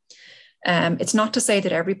them. It's not to say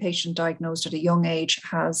that every patient diagnosed at a young age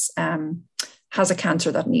has a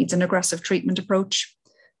cancer that needs an aggressive treatment approach.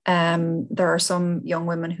 There are some young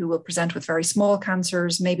women who will present with very small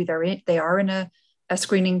cancers. Maybe they are in a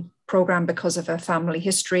screening program because of a family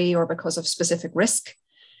history or because of specific risk.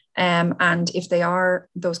 And if they are,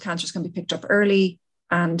 those cancers can be picked up early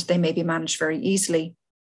and they may be managed very easily.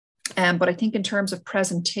 But I think in terms of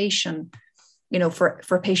presentation, you know,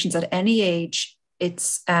 for patients at any age,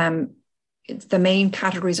 it's the main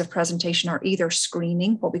categories of presentation are either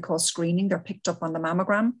screening, what we call screening, they're picked up on the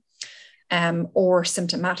mammogram, or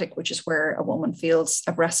symptomatic, which is where a woman feels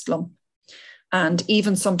a breast lump. And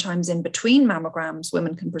even sometimes in between mammograms,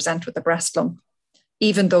 women can present with a breast lump,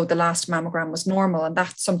 even though the last mammogram was normal. And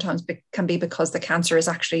that sometimes can be because the cancer is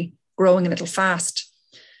actually growing a little fast.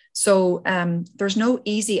 So there's no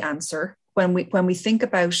easy answer. When we think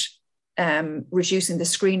about reducing the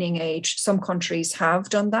screening age, some countries have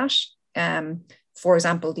done that. For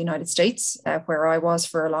example, the United States, where I was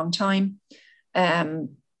for a long time.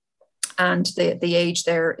 And the age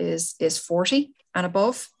there is 40 and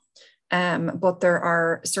above. But there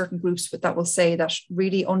are certain groups that will say that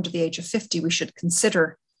really under the age of 50, we should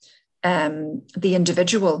consider the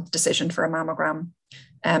individual decision for a mammogram.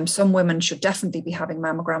 Some women should definitely be having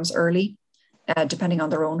mammograms early, depending on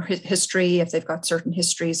their own history, if they've got certain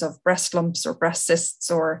histories of breast lumps or breast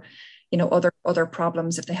cysts, or you know, other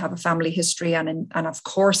problems, if they have a family history, and of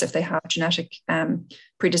course, if they have genetic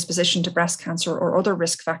predisposition to breast cancer or other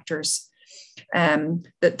risk factors.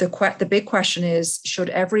 The big question is, should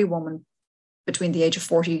every woman between the age of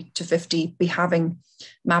 40 to 50 be having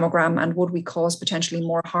mammogram, and would we cause potentially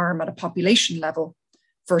more harm at a population level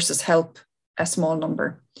versus help a small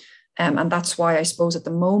number? And that's why I suppose at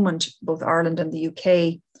the moment, both Ireland and the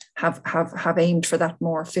UK have aimed for that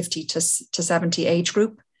more 50 to 70 age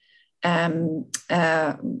group. And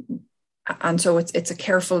so it's a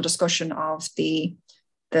careful discussion of the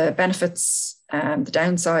benefits, the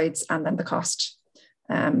downsides, and then the cost.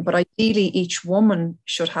 But ideally, each woman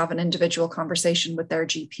should have an individual conversation with their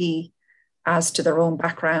GP as to their own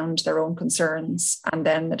background, their own concerns, and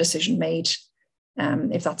then the decision made,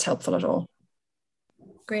 if that's helpful at all.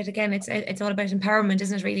 Great. Again, it's all about empowerment,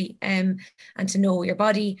 isn't it, really? And to know your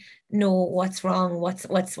body, know what's wrong, what's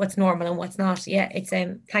normal and what's not. Yeah, it's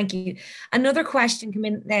thank you. Another question came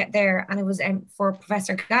in there, and it was for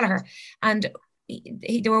Professor Gallagher, and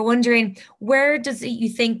they were wondering, where does you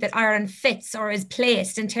think that Ireland fits or is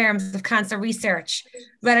placed in terms of cancer research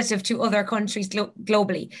relative to other countries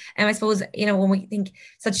globally? And I suppose, you know, when we think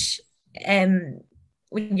such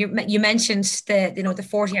when you mentioned the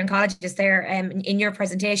 40 oncologists there in your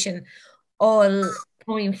presentation, all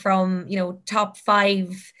coming from, you know, top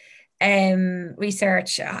 5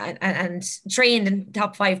 research and trained in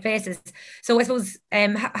top 5 places. So I suppose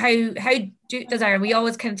how does Ireland? We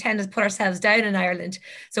always kind of tend to put ourselves down in Ireland.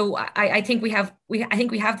 So I think we have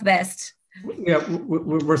the best. Yeah,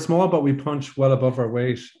 we're small, but we punch well above our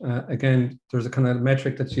weight. Again, there's a kind of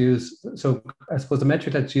metric that's used. So I suppose the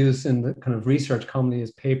metric that's used in the kind of research commonly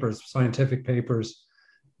is papers, scientific papers.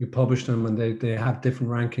 You publish them and they have different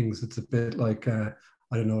rankings. It's a bit like, I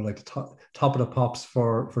don't know, like the top of the pops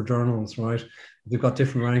for journals, right? They've got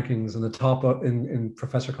different rankings, and the top in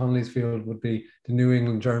Professor Connolly's field would be the New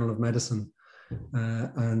England Journal of Medicine.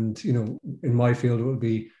 And, you know, in my field, it would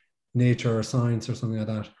be Nature or Science or something like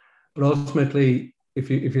that. But ultimately, if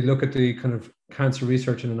you look at the kind of cancer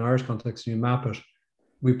research in an Irish context and you map it,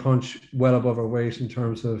 we punch well above our weight in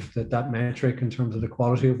terms of that metric, in terms of the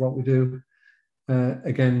quality of what we do.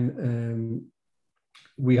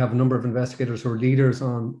 We have a number of investigators who are leaders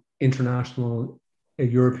on international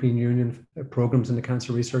European Union programs in the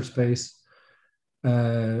cancer research space. We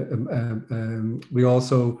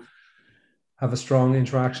also have a strong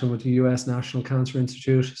interaction with the US National Cancer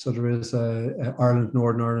Institute. So there is Ireland,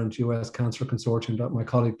 Northern Ireland, US Cancer Consortium that my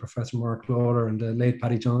colleague, Professor Mark Lawler, and the late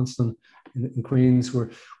Paddy Johnston in Queen's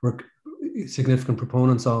were significant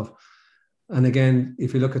proponents of. And again,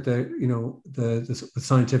 if you look at the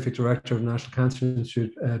scientific director of the National Cancer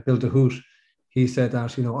Institute, Bill DeHoot, he said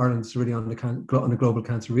that Ireland's really on the global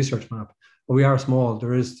cancer research map, but we are small.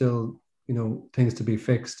 There is still things to be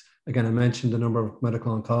fixed. Again, I mentioned the number of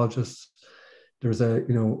medical oncologists. There's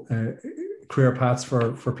career paths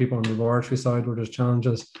for people on the laboratory side where there's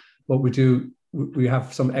challenges. But we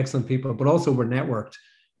have some excellent people, but also we're networked.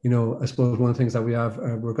 I suppose one of the things that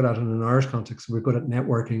we're good at in an Irish context, we're good at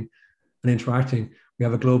networking and interacting. We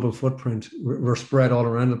have a global footprint. We're spread all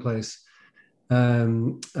around the place.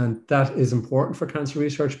 And that is important for cancer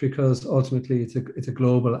research because ultimately it's a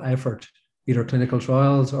global effort, either clinical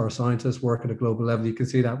trials or scientists work at a global level. You can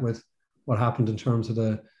see that with what happened in terms of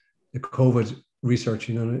the COVID research,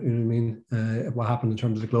 you know what I mean? What happened in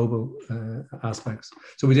terms of the global aspects.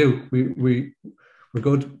 So we're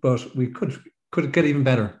good, but we could get even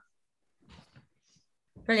better.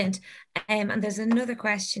 Brilliant. And there's another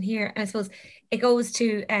question here, and I suppose it goes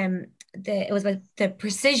to it was about the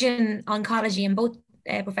precision oncology, and both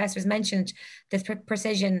professors mentioned this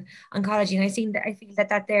precision oncology, and I feel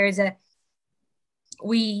that there's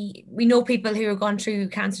we know people who have gone through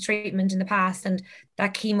cancer treatment in the past, and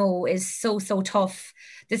that chemo is so tough.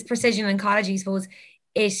 This precision oncology, I suppose,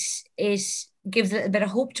 it gives a little bit of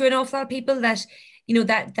hope to an awful lot of people that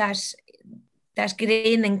that get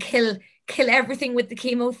in and kill everything with the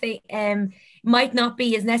chemo thing. Might not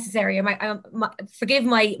be as necessary. Forgive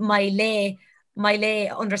my lay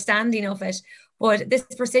understanding of it, but this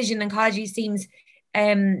precision oncology seems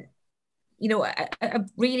a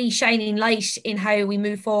really shining light in how we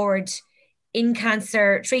move forward in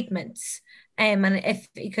cancer treatments. And if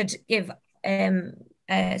you could give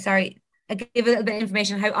give a little bit of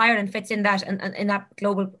information on how Ireland fits in that and in that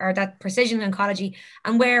global or that precision oncology,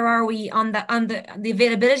 and where are we on the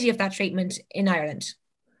availability of that treatment in Ireland?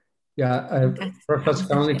 Yeah, Professor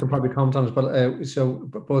Connolly can probably comment on it, but so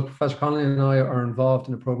both Professor Connolly and I are involved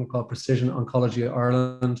in a program called Precision Oncology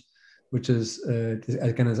Ireland, which is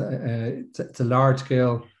again it's a large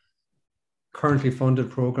scale, currently funded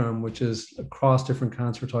program, which is across different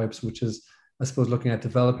cancer types, which is, I suppose, looking at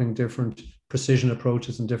developing different precision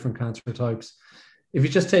approaches in different cancer types. If you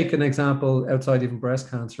just take an example outside even breast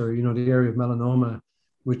cancer, the area of melanoma,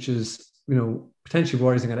 which is potentially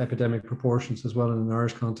rising at epidemic proportions as well in an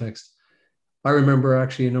Irish context. I remember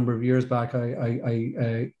actually a number of years back,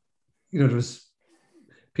 there was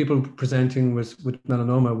people presenting with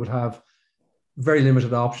melanoma would have very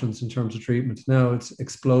limited options in terms of treatment. Now it's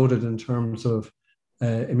exploded in terms of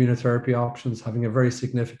immunotherapy options having a very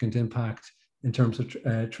significant impact in terms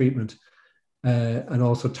of treatment, and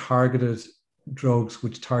also targeted drugs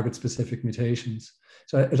which target specific mutations.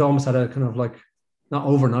 So it almost had a kind of like, not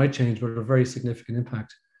overnight change, but a very significant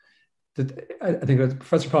impact. I think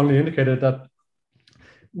Professor Connolly indicated that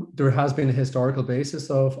there has been a historical basis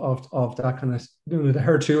of that kind of, the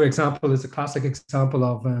HER2 example is a classic example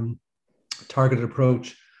of targeted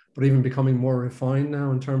approach, but even becoming more refined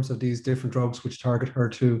now in terms of these different drugs which target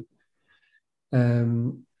HER2.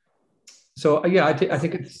 So yeah, I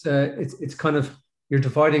think it's kind of, you're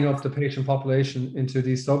dividing up the patient population into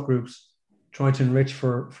these subgroups, trying to enrich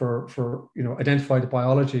for identify the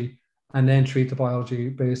biology and then treat the biology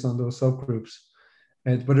based on those subgroups.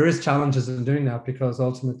 But there is challenges in doing that, because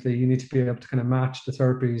ultimately you need to be able to kind of match the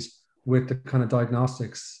therapies with the kind of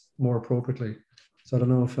diagnostics more appropriately. So I don't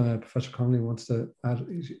know if Professor Connolly wants to add.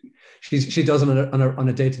 She does on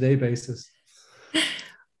a day-to-day basis.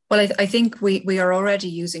 Well, I think we are already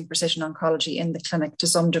using precision oncology in the clinic to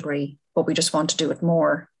some degree, but we just want to do it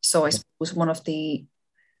more. So I suppose one of the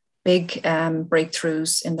big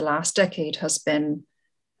breakthroughs in the last decade has been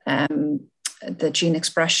the gene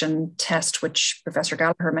expression test, which Professor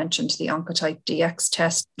Gallagher mentioned, the Oncotype DX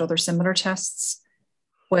test and other similar tests,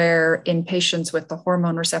 where in patients with the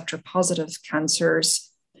hormone receptor positive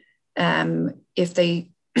cancers, if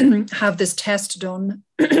they have this test done,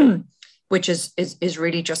 which is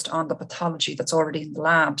really just on the pathology that's already in the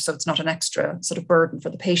lab, so it's not an extra sort of burden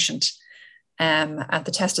for the patient, And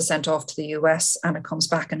the test is sent off to the US, and it comes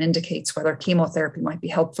back and indicates whether chemotherapy might be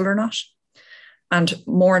helpful or not. And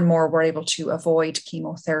more we're able to avoid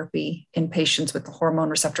chemotherapy in patients with the hormone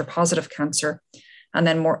receptor positive cancer. And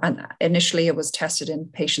then initially it was tested in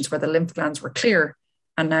patients where the lymph glands were clear.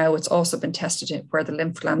 And now it's also been tested where the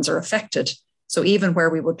lymph glands are affected. So even where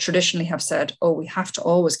we would traditionally have said, oh, we have to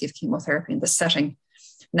always give chemotherapy in this setting,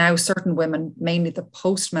 now certain women, mainly the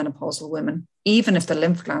postmenopausal women, even if the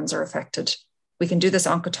lymph glands are affected, we can do this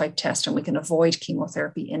oncotype test and we can avoid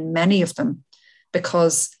chemotherapy in many of them,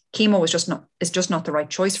 because chemo is just not the right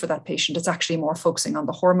choice for that patient. It's actually more focusing on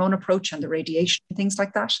the hormone approach and the radiation and things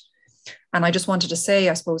like that. And I just wanted to say,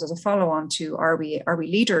 I suppose, as a follow-on to Are We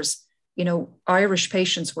Leaders, you know, Irish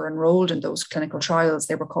patients were enrolled in those clinical trials.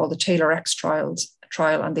 They were called the Cllr X trial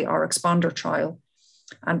and the RxPonder trial.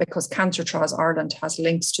 And because Cancer Trials Ireland has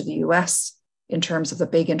links to the US in terms of the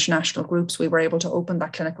big international groups, we were able to open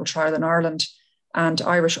that clinical trial in Ireland. And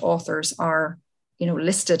Irish authors are, you know,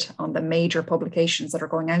 listed on the major publications that are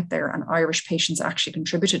going out there, and Irish patients actually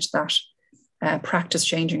contributed to that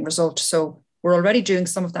practice-changing result. So we're already doing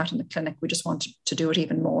some of that in the clinic. We just want to do it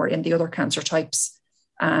even more in the other cancer types,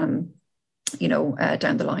 you know,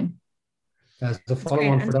 down the line. As a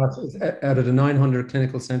follow-on for that, out of the 900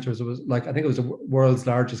 clinical centres, it was like, I think it was the world's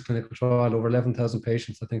largest clinical trial. Over 11,000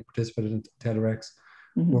 patients, I think, participated in Cllr X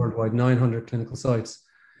worldwide, 900 clinical sites.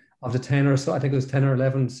 Of the 10 or so, I think it was 10 or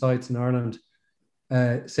 11 sites in Ireland,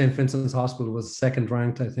 St. Vincent's Hospital was second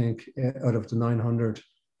ranked, I think, out of the 900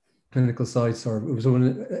 clinical sites, or it was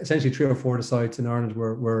essentially 3 or 4 of the sites in Ireland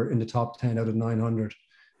were in the top 10 out of 900,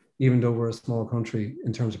 even though we're a small country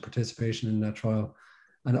in terms of participation in that trial.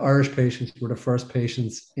 And Irish patients were the first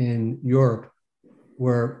patients in Europe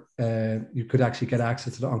where you could actually get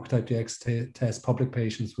access to the Oncotype DX test, public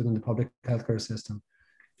patients within the public healthcare system,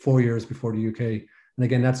 4 years before the UK. And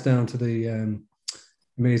again, that's down to the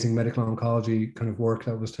amazing medical oncology kind of work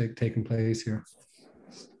that was taking place here.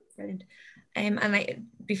 Brilliant. And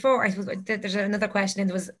before, I suppose there's another question, and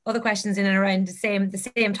there was other questions in and around the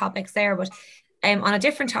same topics there, but on a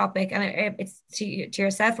different topic, and it's to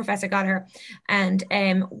yourself, Professor Gallagher. And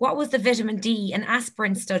what was the vitamin D and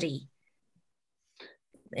aspirin study?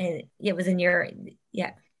 It was in your,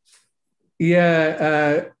 yeah.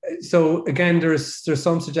 Yeah. So again, there's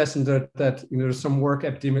some suggestion that you know, there's some work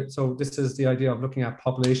epidemic. So this is the idea of looking at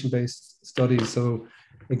population-based studies. So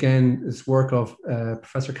again, it's work of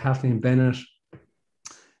Professor Kathleen Bennett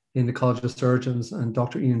in the College of Surgeons and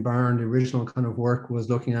Dr. Ian Byrne. The original kind of work was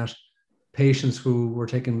looking at patients who were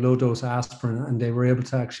taking low-dose aspirin, and they were able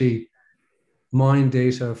to actually mine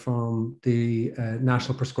data from the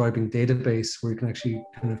National Prescribing Database, where you can actually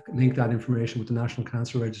kind of link that information with the National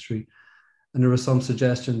Cancer Registry. And there was some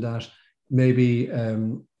suggestion that maybe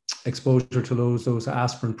exposure to low-dose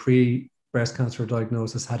aspirin pre-breast cancer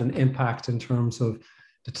diagnosis had an impact in terms of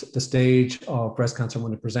the stage of breast cancer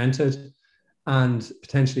when it presented, and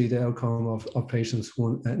potentially the outcome of patients,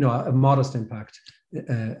 a modest impact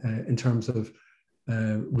in terms of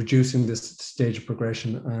reducing this stage of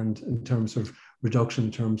progression, and in terms of reduction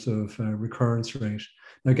in terms of recurrence rate.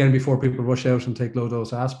 Now, again, before people rush out and take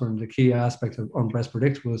low-dose aspirin, the key aspect on Breast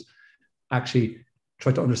Predict was actually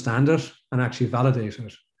try to understand it and actually validate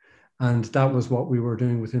it. And that was what we were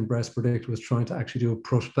doing within Breast Predict, was trying to actually do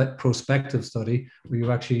a prospective study where you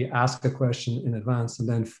actually ask a question in advance and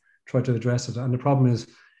then try to address it. And the problem is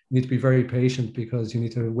you need to be very patient, because you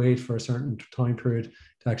need to wait for a certain time period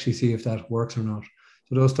to actually see if that works or not.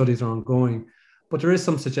 So those studies are ongoing. But there is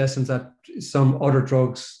some suggestions that some other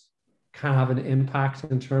drugs can have an impact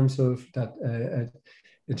in terms of that,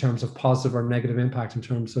 in terms of positive or negative impact in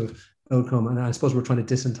terms of outcome. And I suppose we're trying to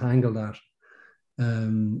disentangle that.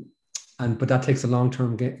 But that takes a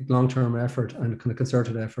long-term effort and kind of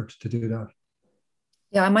concerted effort to do that.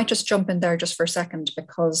 Yeah, I might just jump in there just for a second,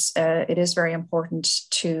 because it is very important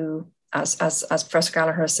to, as Professor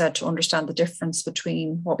Gallagher said, to understand the difference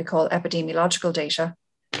between what we call epidemiological data,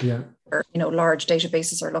 where, you know, large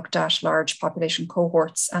databases are looked at, large population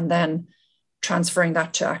cohorts, and then transferring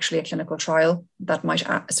that to actually a clinical trial that might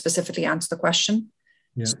specifically answer the question.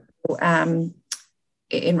 Yeah. So,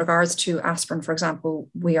 in regards to aspirin, for example,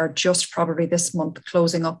 we are just probably this month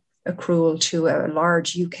closing up accrual to a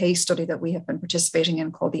large UK study that we have been participating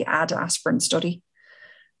in called the AD aspirin study.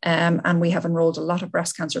 And we have enrolled a lot of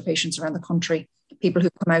breast cancer patients around the country, people who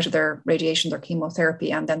come out of their radiation, their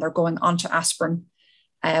chemotherapy, and then they're going on to aspirin.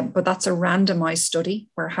 But that's a randomized study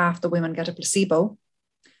where half the women get a placebo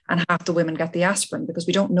and half the women get the aspirin, because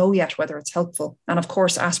we don't know yet whether it's helpful. And of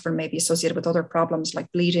course, aspirin may be associated with other problems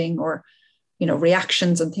like bleeding or, you know,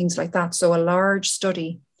 reactions and things like that. So a large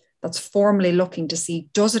study that's formally looking to see,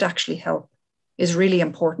 does it actually help is really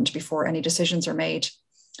important before any decisions are made.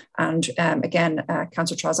 And again,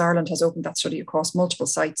 Cancer Trials Ireland has opened that study across multiple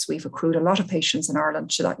sites. We've accrued a lot of patients in Ireland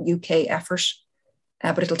to that UK effort,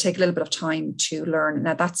 but it'll take a little bit of time to learn.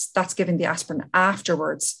 Now that's giving the aspirin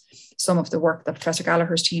afterwards. Some of the work that Professor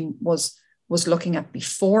Gallagher's team was looking at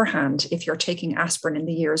beforehand. If you're taking aspirin in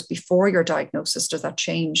the years before your diagnosis, does that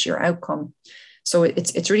change your outcome? So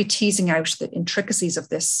it's really teasing out the intricacies of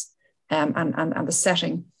this and the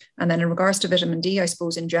setting. And then in regards to vitamin D, I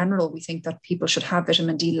suppose in general, we think that people should have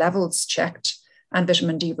vitamin D levels checked and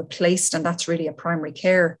vitamin D replaced. And that's really a primary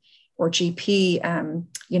care or GP,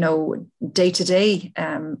 day-to-day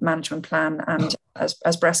management plan. And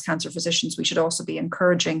as breast cancer physicians, we should also be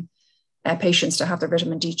encouraging patients to have their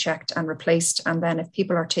vitamin D checked and replaced. And then if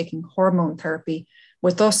people are taking hormone therapy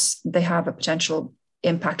with us, they have a potential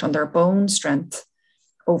impact on their bone strength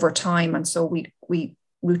over time. And so we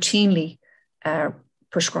routinely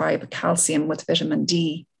prescribe calcium with vitamin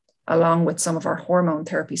D along with some of our hormone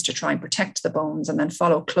therapies to try and protect the bones, and then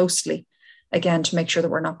follow closely again to make sure that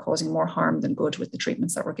we're not causing more harm than good with the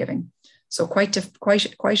treatments that we're giving. So quite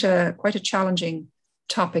a challenging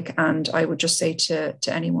topic. And I would just say to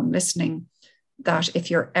anyone listening that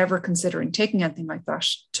if you're ever considering taking anything like that,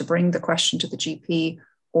 to bring the question to the GP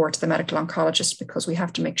or to the medical oncologist, because we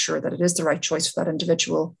have to make sure that it is the right choice for that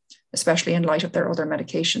individual, especially in light of their other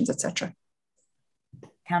medications, etc.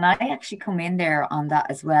 Can I actually come in there on that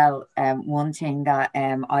as well? One thing that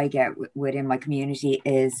I get within my community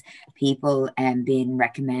is people being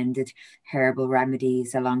recommended herbal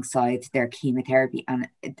remedies alongside their chemotherapy, and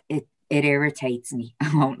it irritates me,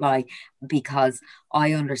 I won't lie, because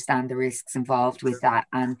I understand the risks involved with that.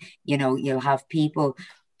 And, you'll have people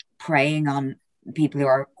preying on people who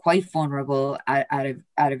are quite vulnerable at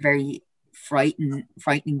a very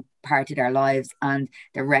frightening part of their lives, and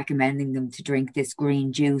they're recommending them to drink this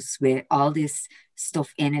green juice with all this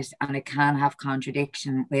stuff in it, and it can have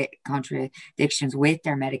contradictions with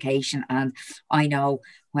their medication. And I know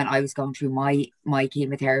when I was going through my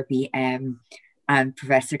chemotherapy, and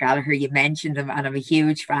Professor Gallagher, you mentioned him, and I'm a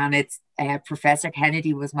huge fan. It's Professor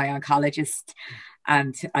Kennedy was my oncologist,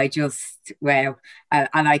 and I just, wow.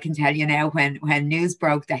 And I can tell you now, when news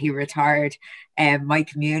broke that he retired, my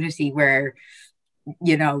community were,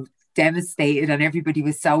 devastated, and everybody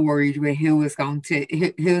was so worried with whose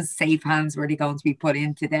safe hands were they going to be put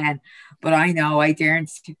into then. But I know I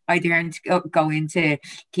daren't go into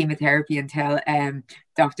chemotherapy and tell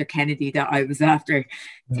Dr. Kennedy that I was after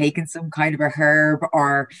taking some kind of a herb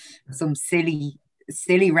or some silly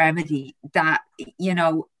remedy that,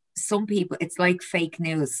 some people, it's like fake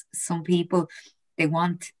news. Some people, they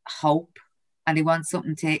want hope and they want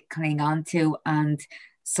something to cling on to. And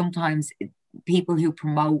sometimes people who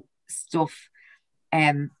promote stuff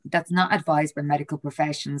that's not advised by medical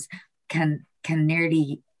professions can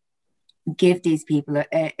nearly give these people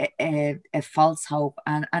a false hope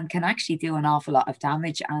and can actually do an awful lot of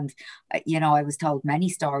damage. And I was told many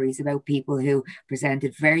stories about people who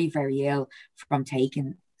presented very, very ill from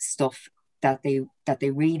taking stuff that they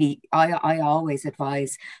really, I always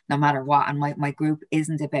advise, no matter what. And my group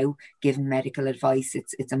isn't about giving medical advice,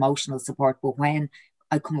 it's emotional support. But when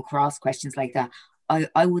I come across questions like that,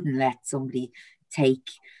 I wouldn't let somebody take,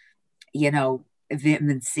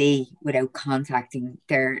 vitamin C without contacting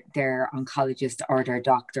their oncologist or their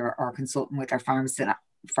doctor or consulting with their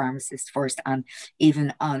pharmacist first. And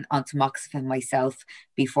even on tamoxifen myself,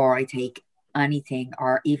 before I take anything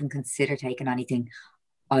or even consider taking anything,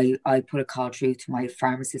 I put a call through to my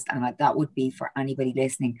pharmacist. And that would be, for anybody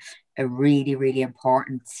listening, a really, really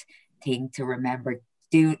important thing to remember.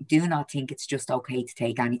 Do not think it's just okay to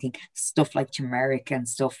take anything. Stuff like turmeric and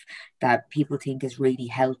stuff that people think is really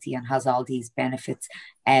healthy and has all these benefits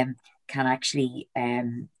can actually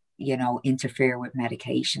interfere with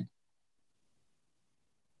medication.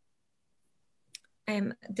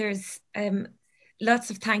 There's lots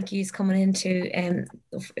of thank yous coming into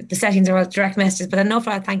the settings are all direct messages, but an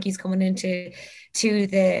awful lot of thank yous coming into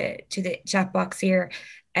the chat box here.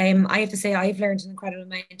 I have to say I've learned an incredible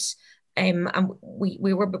amount. And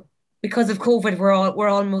we were, because of COVID, we're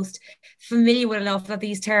almost familiar with an awful lot of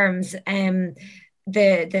these terms. The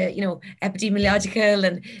epidemiological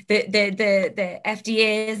and the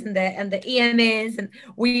FDAs and the EMAs, and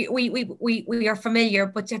we are familiar,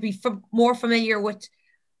 but to be more familiar with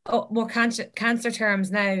more cancer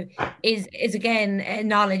terms now is again,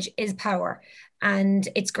 knowledge is power. And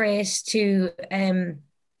it's great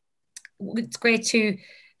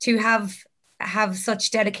to have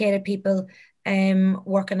such dedicated people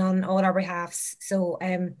working on all our behalfs. So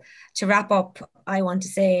to wrap up, I want to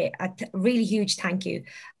say a really huge thank you.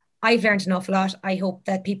 I've learned an awful lot. I hope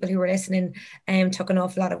that people who were listening took an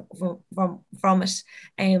awful lot from it.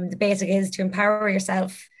 The basic is to empower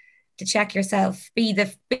yourself, to check yourself, be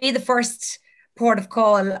the first port of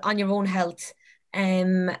call on your own health,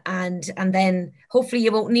 and then hopefully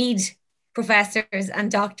you won't need professors and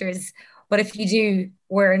doctors, but if you do,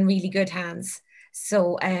 we're in really good hands.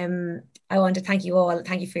 So I want to thank you all.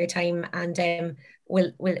 Thank you for your time, and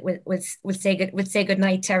we'll say good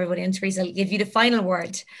night to everybody. And Teresa, I'll give you the final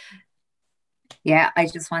word. Yeah, I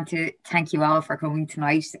just want to thank you all for coming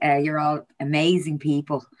tonight. You're all amazing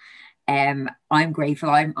people. I'm grateful.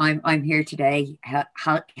 I'm here today,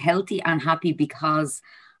 healthy and happy because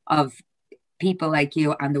of people like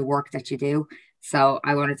you and the work that you do. So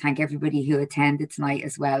I want to thank everybody who attended tonight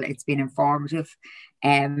as well. It's been informative.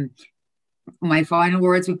 My final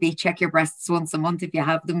words would be check your breasts once a month if you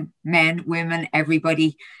have them. Men, women,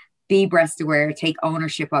 everybody, be breast aware, take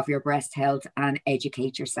ownership of your breast health and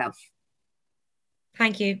educate yourself.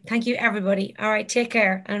 Thank you. Thank you, everybody. All right, take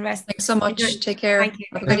care and rest. Thanks so much. Take care. Thank you.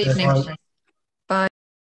 Have a good evening.